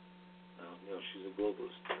 She's a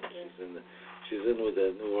globalist. Yeah. She's in with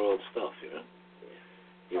that New World stuff, Yeah.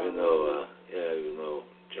 Even though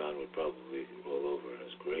John would probably roll over in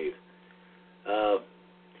his grave.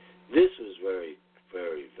 This was very,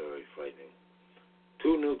 very, very frightening.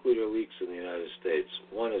 2 nuclear leaks in the United States.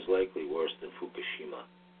 One is likely worse than Fukashima.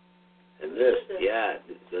 And this,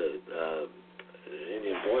 the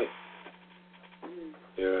Indian Point.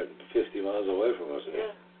 They're 50 miles away from us.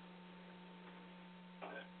 Yeah.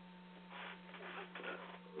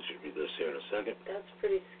 We should read this here in a second. That's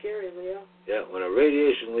pretty scary, Leo. Yeah, when a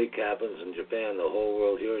radiation leak happens in Japan, the whole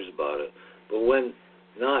world hears about it. But when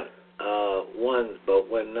not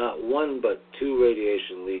one but 2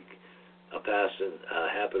 radiation leak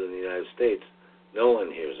happen in the United States, no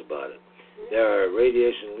one hears about it. There are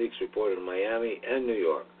radiation leaks reported in Miami and New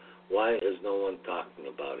York. Why is no one talking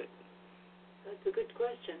about it? That's a good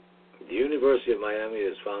question. The University of Miami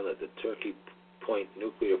has found that the Turkey Point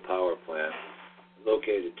nuclear power plant,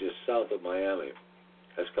 located just south of Miami,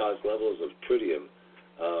 has caused levels of tritium,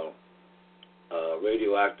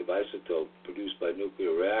 radioactive isotope produced by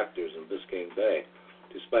nuclear reactors in Biscayne Bay,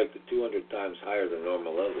 to spike to 200 times higher than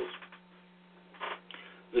normal levels.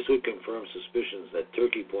 This would confirm suspicions that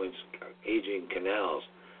Turkey Point's aging canals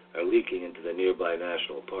are leaking into the nearby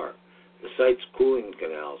national park. The site's cooling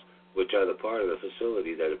canals, which are the part of the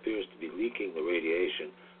facility that appears to be leaking the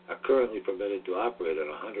radiation, are currently permitted to operate at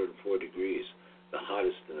 104 degrees, the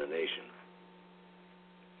hottest in the nation.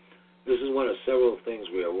 This is one of several things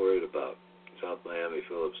we are worried about. South Miami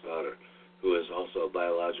Phillips' daughter, who is also a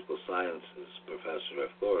biological sciences professor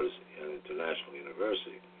at Florida's International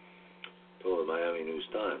University, told the Miami News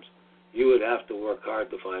Times, "You would have to work hard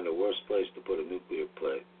to find a worse place to put a nuclear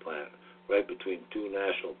plant, right between two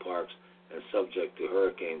national parks and subject to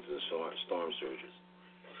hurricanes and storm surges."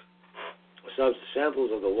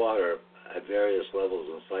 Samples of the water at various levels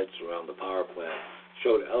and sites around the power plant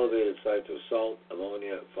showed elevated sites of salt,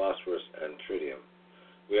 ammonia, phosphorus, and tritium.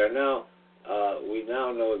 We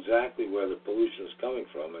now know exactly where the pollution is coming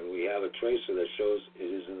from, and we have a tracer that shows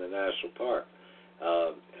it is in the national park.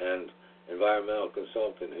 And environmental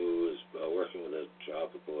consultant who is working with the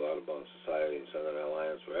Tropical Audubon Society and Southern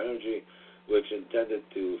Alliance for Energy, which intended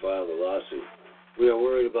to file the lawsuit. We are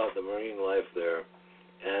worried about the marine life there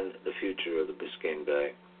and the future of the Biscayne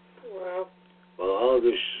Bay. Wow. While all of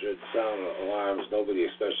this should sound alarms, nobody,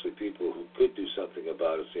 especially people who could do something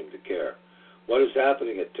about it, seem to care. What is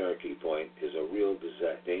happening at Turkey Point is a real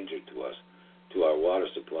danger to us, to our water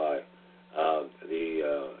supply.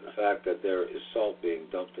 The fact that there is salt being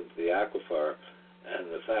dumped into the aquifer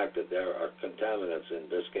and the fact that there are contaminants in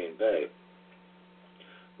Biscayne Bay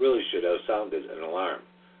really should have sounded an alarm.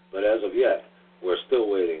 But as of yet, we're still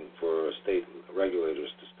waiting for state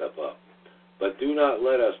regulators to step up. But do not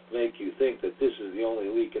let us make you think that this is the only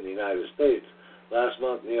leak in the United States. Last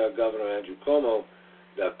month, New York Governor Andrew Cuomo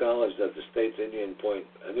acknowledged that the state's Indian Point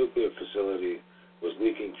nuclear facility was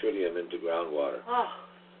leaking tritium into groundwater. Oh.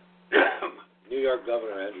 New York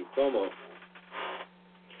Governor Andrew Cuomo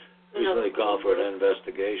recently called for an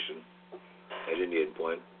investigation at Indian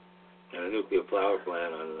Point, and a nuclear power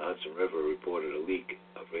plant on the Hudson River reported a leak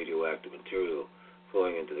of radioactive material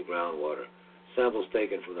flowing into the groundwater. Samples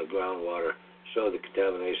taken from the groundwater show the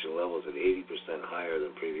contamination levels at 80% higher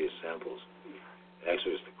than previous samples.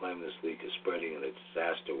 Experts claim this leak is spreading and a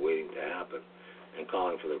disaster waiting to happen, and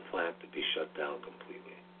calling for the plant to be shut down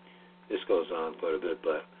completely. This goes on quite a bit,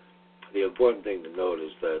 but the important thing to note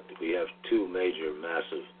is that we have two major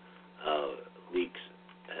massive leaks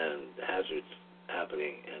and hazards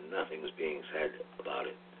happening, and nothing is being said about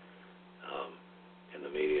it in the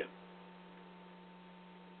media.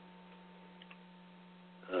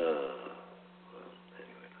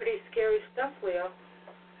 Anyway. Pretty scary stuff, Leo.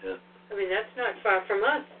 Yeah. I mean, that's not far from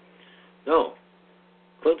us. No.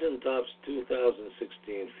 Clinton tops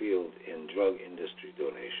 2016 field in drug industry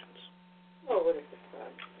donations. Oh, what a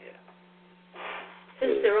surprise. Yeah.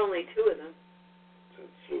 Since there are only two of them.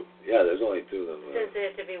 Yeah, there's only two of them. Since they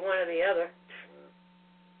have to be one or the other.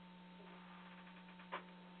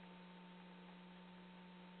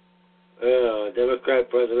 Democrat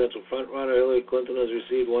presidential frontrunner Hillary Clinton has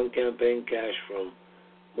received more campaign cash from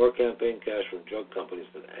drug companies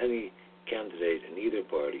than any candidate in either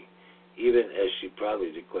party, even as she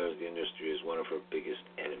proudly declares the industry is one of her biggest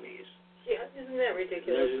enemies. Yeah, isn't that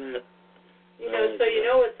ridiculous? Imagine that. So you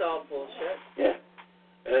know it's all bullshit. Yeah.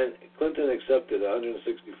 And Clinton accepted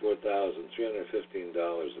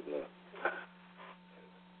 $164,315 of the.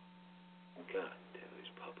 God damn,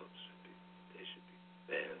 these pop-ups should be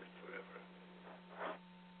banned forever. I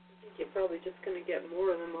think you're probably just going to get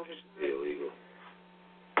more of them over time. Be illegal.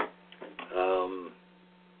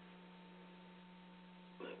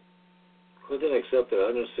 Clinton accepted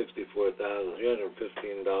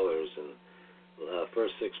 $164,315 in the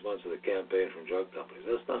first 6 months of the campaign from drug companies.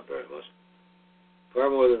 That's not very much.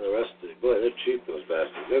 Far more than the rest of the... Boy, they're cheap, those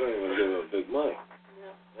bastards. They don't even give them big money.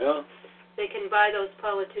 No. You know? They can buy those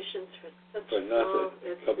politicians for such nothing.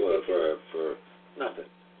 For nothing.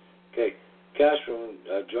 Okay. Cash from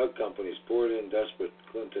drug companies poured in desperate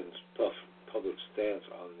Clinton's public stance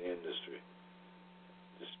on the industry,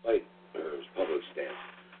 despite her public stance.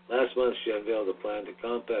 Last month, she unveiled a plan to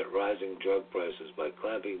combat rising drug prices by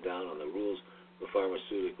clamping down on the rules for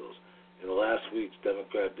pharmaceuticals. In the last week's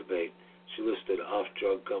Democrat debate, she listed off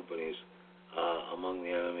drug companies among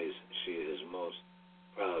the enemies she is most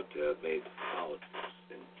proud to have made politics.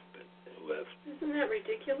 Isn't that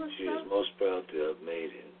ridiculous? She is most proud to have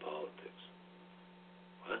made in politics.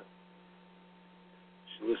 What?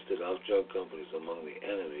 She listed off drug companies among the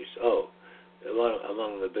enemies.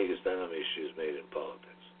 Among the biggest enemies she's made in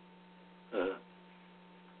politics.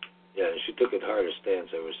 Yeah, and she took a harder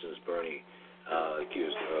stance ever since Bernie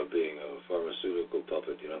accused her of being a pharmaceutical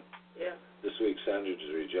puppet, you know? Yeah. This week, Sanders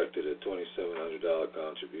rejected a $2,700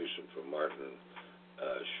 contribution from Martin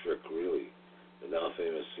Shkreli, the now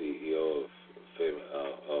famous CEO of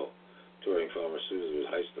touring pharmaceuticals,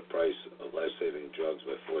 hiked the price of life-saving drugs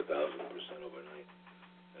by 4,000% overnight.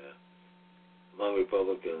 Yeah. Among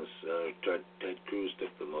Republicans, Ted Cruz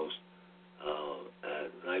took the most at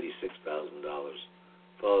 $96,000,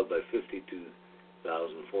 followed by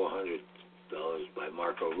 $52,400 by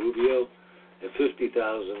Marco Rubio, and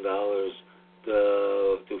 $50,000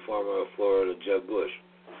 to former Florida Jeb Bush.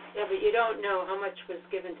 Yeah, but you don't know how much was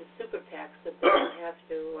given to super PACs that they would have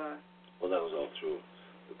to... Well, that was all through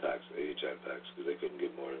the PACs, the AHI PACs, because they couldn't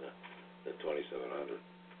give more than $2,700.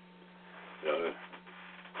 You know what I mean?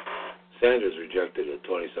 Sanders rejected a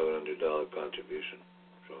 $2,700 contribution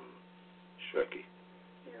from Shkreli.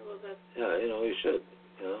 Yeah, well, that's... Yeah, you know, he should.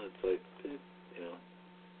 You know, it's like, you know,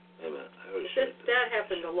 hey man, I already should. That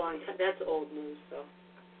happened a long time. That's old news, so.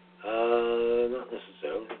 Not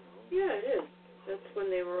necessarily. No. Yeah, it is. That's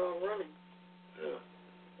when they were all running. Yeah.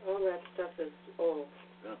 All that stuff is old.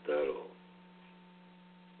 Not that old.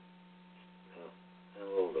 No, not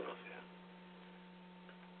old enough yet.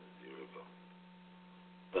 A year ago.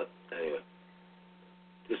 But anyway,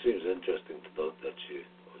 this seems interesting to note that she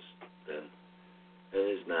was then and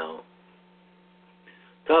is now.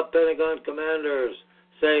 Top Pentagon commanders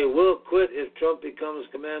say we'll quit if Trump becomes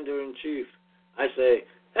commander-in-chief. I say,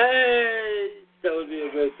 hey, that would be a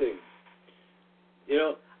great thing. You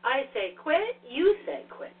know? I say quit, you say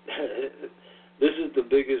quit. This is the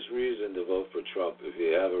biggest reason to vote for Trump. If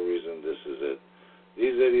you have a reason, this is it.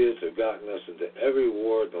 These idiots have gotten us into every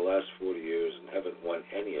war in the last 40 years and haven't won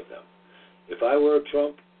any of them. If I were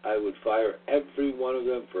Trump, I would fire every one of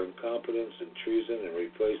them for incompetence and treason and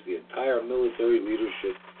replace the entire military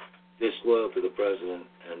leadership disloyal to the president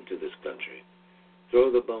and to this country. Throw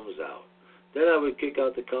the bums out. Then I would kick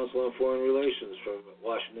out the Council on Foreign Relations from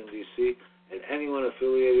Washington, D.C., and anyone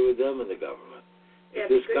affiliated with them in the government. Yeah,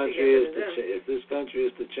 If this country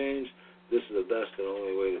is to change, this is the best and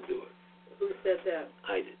only way to do it. Who said that?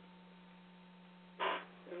 I did.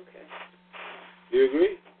 Okay. You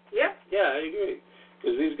agree? Yep. Yeah, I agree.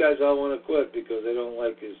 Because these guys all want to quit because they don't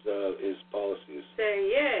like his policies. Say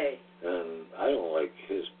yay. And I don't like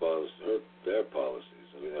his policies, their policies.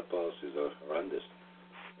 I mean, their policies are horrendous.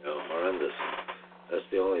 You know, horrendous. That's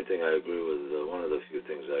the only thing I agree with. One of the few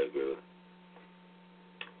things I agree with.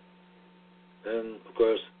 And, of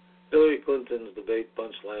course, Hillary Clinton's debate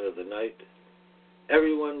punchline of the night,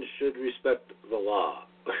 everyone should respect the law.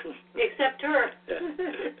 Except her.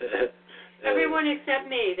 Everyone except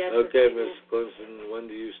me. That's okay, Miss Clinton, when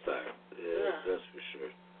do you start? Yes, that's for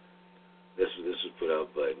sure. This was put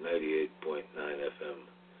out by 98.9 FM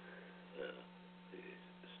the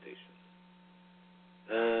station.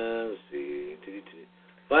 Let's see.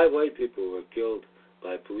 5 white people were killed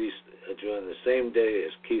by police during the same day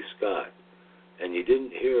as Keith Scott. And you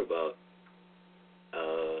didn't hear about...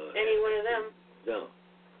 any one of them? No,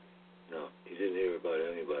 you didn't hear about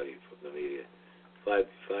anybody from the media. Five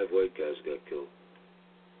white guys got killed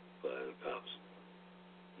by the cops.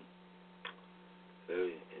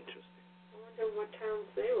 Very interesting. I wonder what towns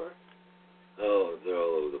they were. Oh, they're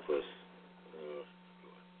all over the place.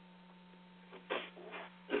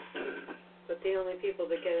 But the only people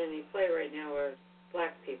that get any play right now are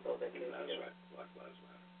black people that get That's killed. right. Black lives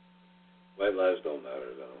matter. White lives don't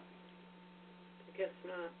matter, though. I guess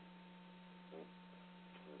not.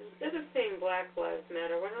 Instead of saying Black Lives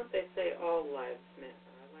Matter, why don't they say All Lives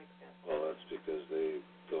Matter? I like that. Well, that's because they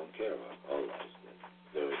don't care about all lives.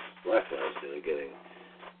 There's black lives that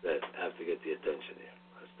have to get the attention here.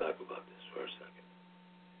 Let's talk about this for a second.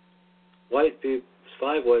 5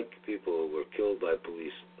 white people were killed by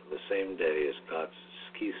police the same day as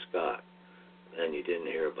Keith Scott, and you didn't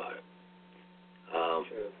hear about it.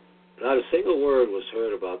 Not a single word was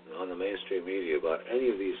heard about on the mainstream media about any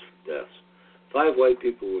of these deaths. 5 white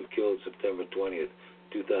people were killed September 20th,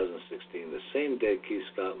 2016, the same day Keith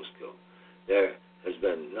Scott was killed. There has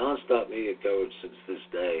been nonstop media coverage since this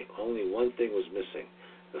day. Only one thing was missing,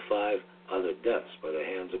 the 5 other deaths by the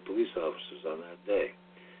hands of police officers on that day.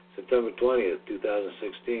 September 20th,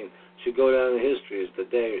 2016 should go down in history as the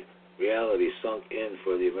day reality sunk in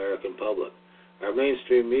for the American public. Our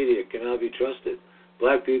mainstream media cannot be trusted.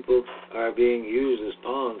 Black people are being used as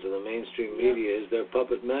pawns in the mainstream media as their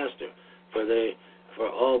puppet master. For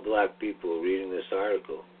all black people reading this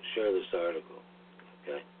article, share this article.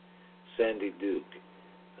 Okay, Sandy Duke,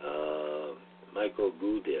 Michael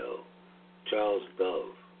Goodale, Charles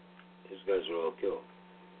Dove. These guys are all killed.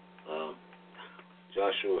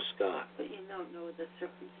 Joshua Scott. But you don't know the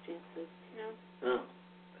circumstances, No.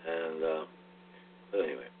 And, but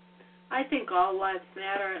anyway. I think all lives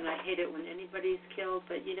matter, and I hate it when anybody's killed,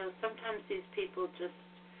 but, sometimes these people just,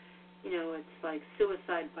 it's like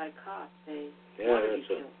suicide by cop. They want to be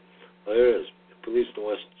killed. Well, here it is. Police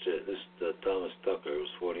in Thomas Tucker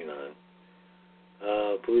was 49.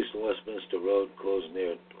 Police in Westminster Road closed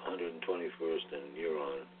near 121st and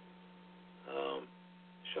Huron.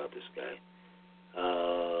 Shot this guy.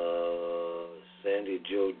 Sandy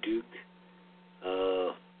Joe Duke,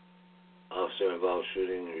 officer involved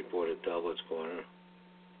shooting reported Talbot's Corner.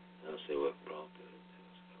 I'll say what prompted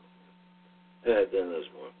it. Then there's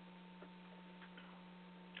more.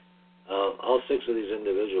 All 6 of these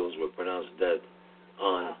individuals were pronounced dead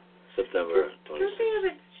on September 26th. Don't they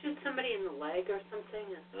ever shoot somebody in the leg or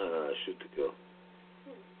something? No, shoot to kill.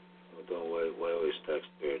 Don't waste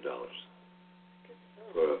taxpayer dollars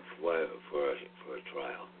for a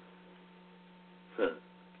trial.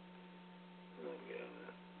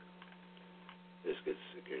 This gets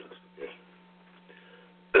sicker and sicker.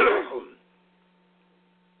 I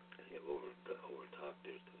get over-talked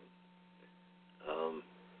there too.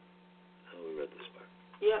 We read this part.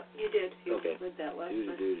 Yeah, you did. You read that last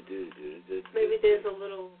time. Maybe there's a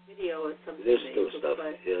little video or something. There's still stuff.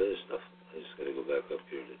 Yeah, there's stuff. I just got to go back up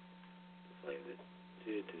here to find it.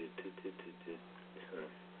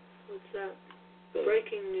 What's that?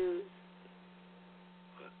 Breaking news.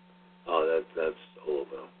 Oh, that's old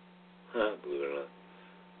now. Believe it or not.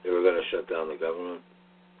 They were going to shut down the government,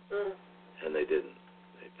 and they didn't.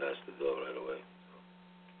 They passed the bill right away.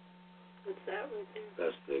 What's that right there?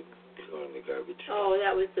 That's the throwing the garbage. Oh,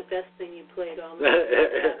 that was the best thing you played all night.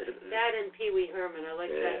 That and Pee Wee Herman. I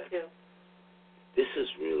like that too. This is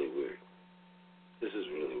really weird. This thing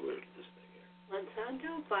here.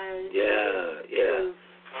 Monsanto by... Yeah.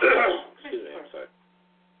 Excuse me, I'm sorry.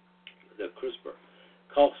 The CRISPR.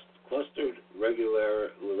 Clustered,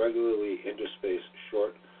 regularly interspaced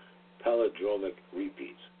short palindromic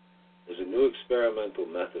repeats is a new experimental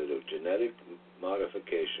method of genetic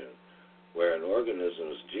modification where an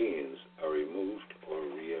organism's genes are removed or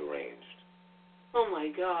rearranged. Oh my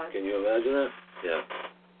God. Can you imagine that? Yeah.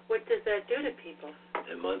 What does that do to people?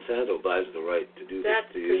 And Monsanto buys the right to do That's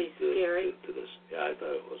this. pretty scary. To this. Yeah, I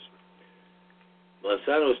thought it was.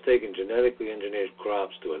 Monsanto has taken genetically engineered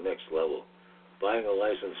crops to a next level, buying a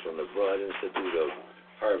license from the Broad Institute of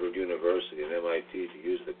Harvard University and MIT to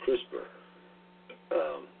use the CRISPR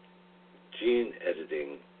gene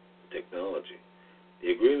editing technology.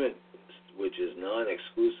 The agreement, which is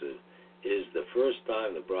non-exclusive, is the first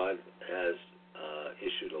time the Broad has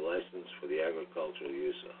issued a license for the agricultural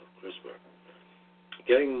use of CRISPR.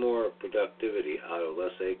 Getting more productivity out of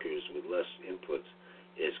less acres with less inputs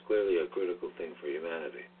is clearly a critical thing for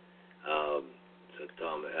humanity, said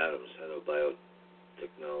Tom Adams, head of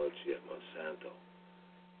biotechnology at Monsanto.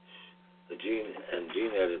 Gene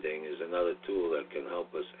editing is another tool that can help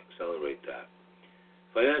us accelerate that.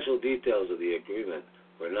 Financial details of the agreement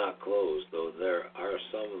were not closed, though there are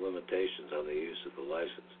some limitations on the use of the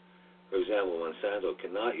license. For example, Monsanto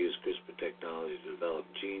cannot use CRISPR technology to develop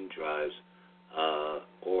gene drives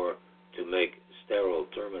or to make sterile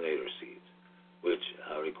terminator seeds, which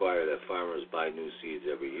require that farmers buy new seeds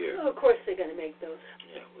every year. Oh, of course they're going to make those.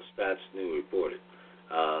 Yeah, well, Stats New reported.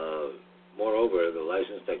 Moreover, the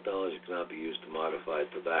licensed technology cannot be used to modify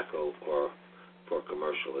tobacco or for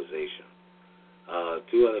commercialization.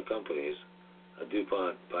 2 other companies,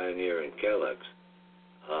 DuPont, Pioneer, and Calyx,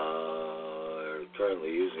 are currently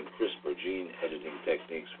using CRISPR gene editing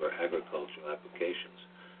techniques for agricultural applications,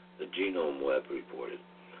 the Genome Web reported.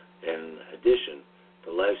 In addition,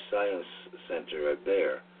 the Life Science Center at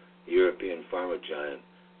Bayer, the European pharma giant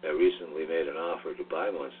that recently made an offer to buy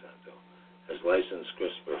Monsanto, has licensed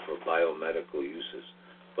CRISPR for biomedical uses,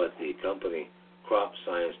 but the company Crop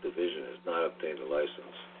Science Division has not obtained a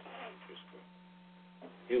license on CRISPR.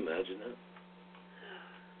 Can you imagine that?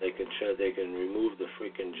 They can remove the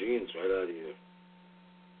freaking genes right out of you.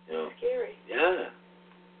 Scary. Yeah,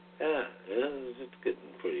 it's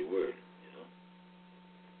getting pretty weird,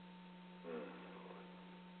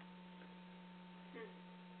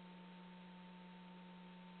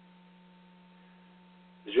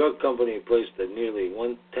 The drug company placed a nearly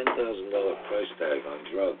 $10,000 price tag on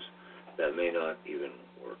drugs that may not even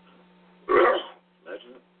work.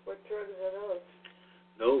 Imagine it. What drugs are those?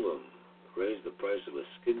 Novum raised the price of a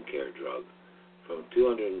skincare drug from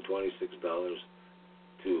 $226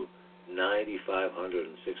 to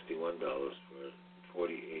 $9,561 for a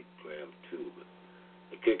 48-gram tube.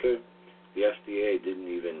 The kicker: the FDA isn't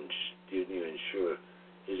even sure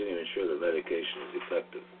the medication is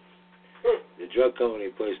effective. The drug company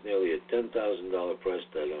placed nearly a $10,000 price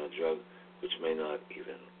tag on a drug which may not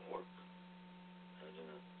even work. Imagine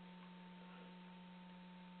that.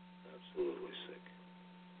 Absolutely sick.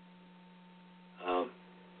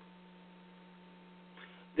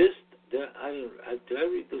 Did I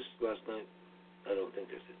read this last night? I don't think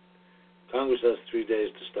I did. Congress has 3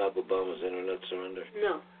 days to stop Obama's internet surrender.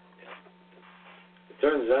 No. Yeah. It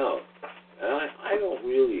turns out, and I don't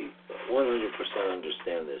really 100%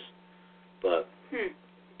 understand this, but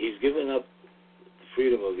he's given up the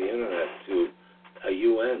freedom of the internet to a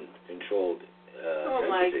UN-controlled oh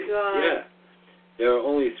entity. my God. Yeah. There are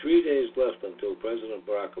only 3 days left until President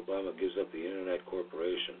Barack Obama gives up the Internet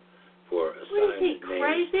Corporation for assigned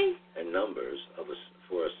names and numbers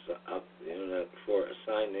for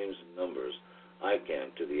assigned names and numbers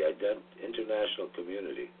ICANN to the international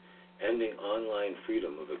community, ending online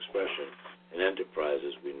freedom of expression and enterprise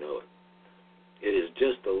as we know it. It is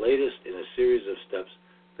just the latest in a series of steps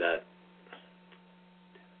that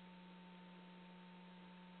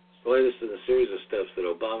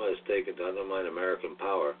Obama has taken to undermine American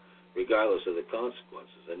power, regardless of the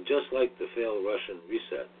consequences. And just like the failed Russian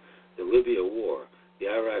reset, the Libya war, the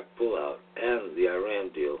Iraq pullout, and the Iran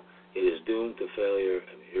deal, it is doomed to failure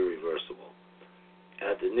and irreversible.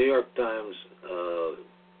 At the New York Times,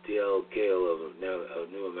 D.L. Kale of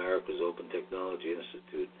New America's Open Technology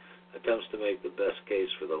Institute attempts to make the best case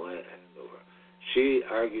for the land handover. She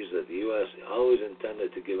argues that the U.S. always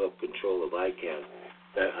intended to give up control of ICANN,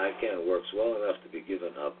 that ICANN works well enough to be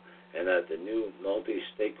given up, and that the new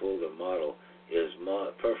multi-stakeholder model is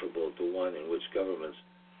preferable to one in which governments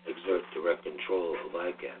exert direct control of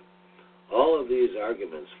ICANN. All of these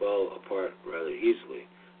arguments fall apart rather easily.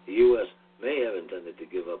 The U.S. may have intended to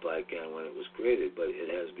give up ICANN when it was created, but it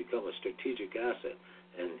has become a strategic asset,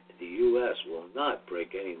 and the U.S. will not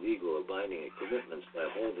break any legal or binding commitments by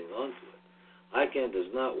holding on to it. ICANN does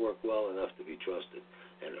not work well enough to be trusted,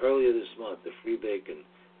 and earlier this month, the Free Beacon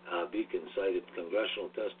cited congressional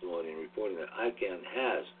testimony in reporting that ICANN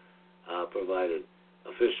has provided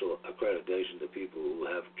official accreditation to people who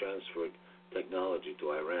have transferred technology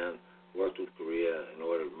to Iran, worked with Korea, and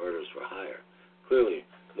ordered murders for hire. Clearly,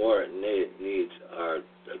 more needs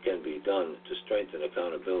can be done to strengthen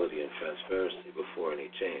accountability and transparency before any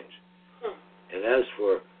change. And as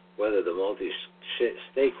for whether the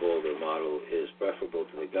multi-stakeholder model is preferable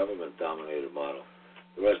to the government-dominated model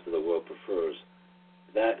the rest of the world prefers,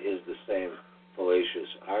 that is the same fallacious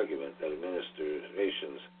argument that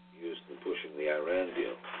administrations used in pushing the Iran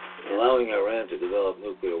deal. Allowing Iran to develop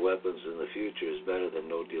nuclear weapons in the future is better than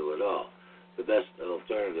no deal at all. The best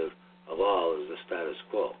alternative of all is the status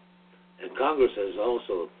quo. And Congress has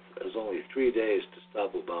only 3 days to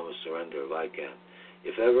stop Obama's surrender of ICANN.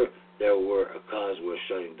 If ever there were a cause worth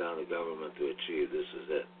shutting down the government to achieve, this is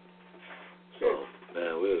it. So,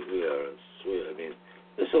 man,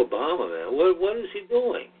 this Obama, man, what is he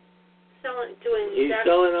doing? He's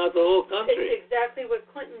selling out the whole country. It's exactly what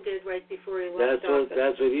Clinton did right before he left office.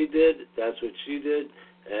 That's what he did. That's what she did.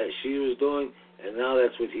 She was doing, and now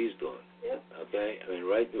that's what he's doing. Yep. Okay? I mean,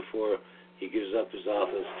 right before he gives up his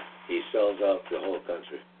office, he sells out the whole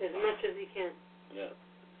country. As much as he can. Yeah.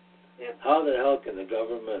 Yep. How the hell can the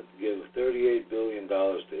government give $38 billion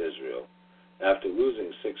to Israel after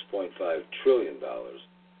losing $6.5 trillion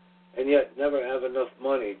and yet never have enough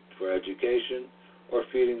money for education or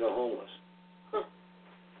feeding the homeless? Huh.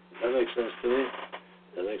 That makes sense to me.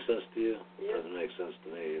 That makes sense to you? Yep. Doesn't make sense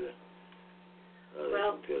to me either.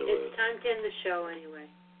 Well, it's time to end the show anyway.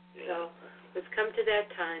 Yeah. So let's come to that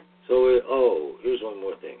time. So, here's one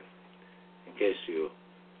more thing. In case you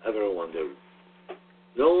ever wondered,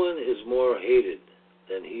 no one is more hated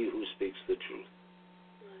than he who speaks the truth.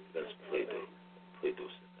 That's Plato. Plato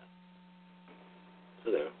said that.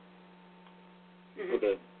 So there. Mm-hmm.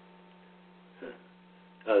 Okay.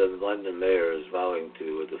 The London mayor is vowing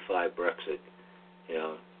to defy Brexit. You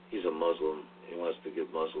know, he's a Muslim. He wants to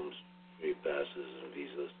give Muslims free passes and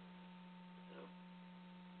visas. You know.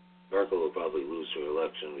 Merkel will probably lose her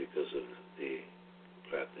election because of the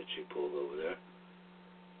crap that she pulled over there.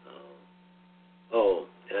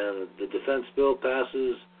 And the defense bill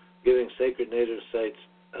passes, giving sacred native sites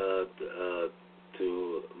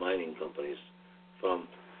to mining companies from,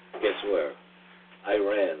 guess where?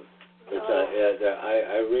 Iran. It's the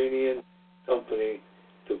Iranian company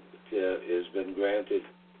has been granted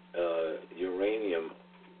uranium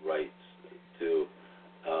rights to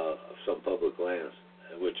some public lands,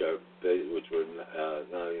 which were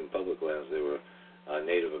not even public lands; they were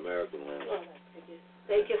Native American lands. Oh,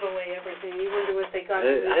 they give away everything. You wonder what they got.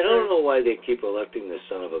 I don't know why they keep electing this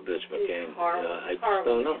son of a bitch McCain. It's horrible. I just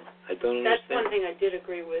don't know. I don't That's understand. one thing I did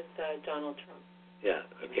agree with Donald Trump. Yeah,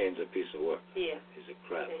 McCain's a piece of work. Yeah. He's a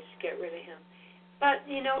crap. They should get rid of him. But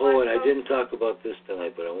you know what? what? And I didn't talk about this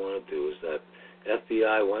tonight, but I wanted to. Is that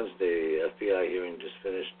FBI Wednesday? FBI hearing just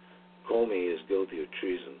finished. Comey is guilty of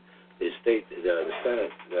treason. The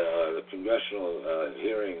Senate, the congressional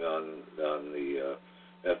hearing on the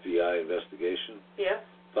FBI investigation. Yeah.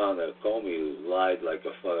 Found that Comey lied like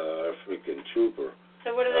a freaking trooper.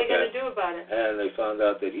 So what are they going to do about it? And they found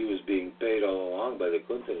out that he was being paid all along by the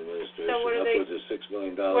Clinton administration, so upwards of $6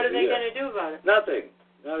 million a year. What are they going to do about it? Nothing.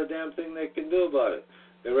 Not a damn thing they can do about it.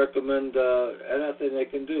 They recommend nothing they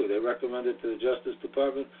can do. They recommend it to the Justice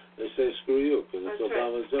Department. They say screw you because it's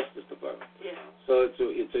Obama's Justice Department. Yeah. So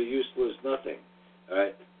it's a useless nothing. All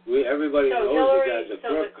right. Everybody knows Hillary, the guy's a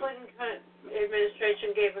crook. the Clinton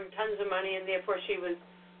administration gave him tons of money, and therefore she was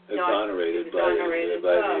exonerated by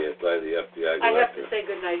the FBI director. I have to say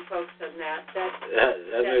good night, folks, on that.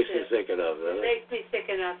 That makes me sick enough. It makes me sick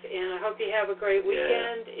enough, and I hope you have a great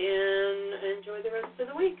weekend and enjoy the rest of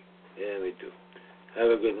the week. Yeah, me too. Have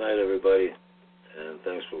a good night, everybody, and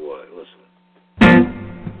thanks for listening.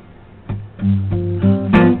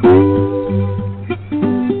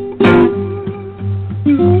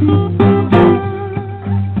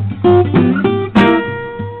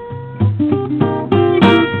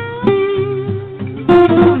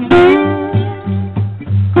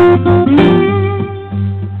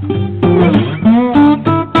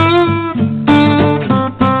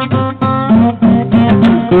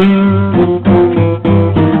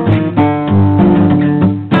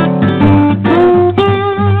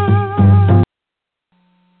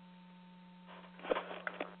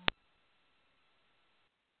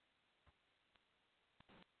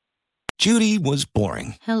 Judy was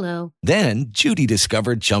boring. Hello. Then Judy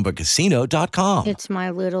discovered ChumbaCasino.com. It's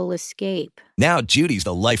my little escape. Now Judy's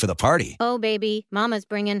the life of the party. Oh, baby, mama's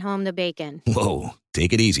bringing home the bacon. Whoa,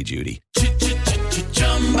 take it easy, Judy.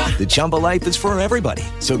 The Chumba life is for everybody.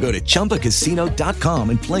 So go to ChumbaCasino.com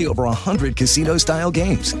and play over 100 casino-style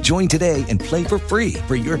games. Join today and play for free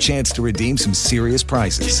for your chance to redeem some serious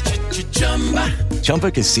prizes.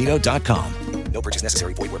 ChumbaCasino.com. No purchase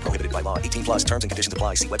necessary. Void where prohibited by law. 18+ terms and conditions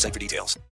apply. See website for details.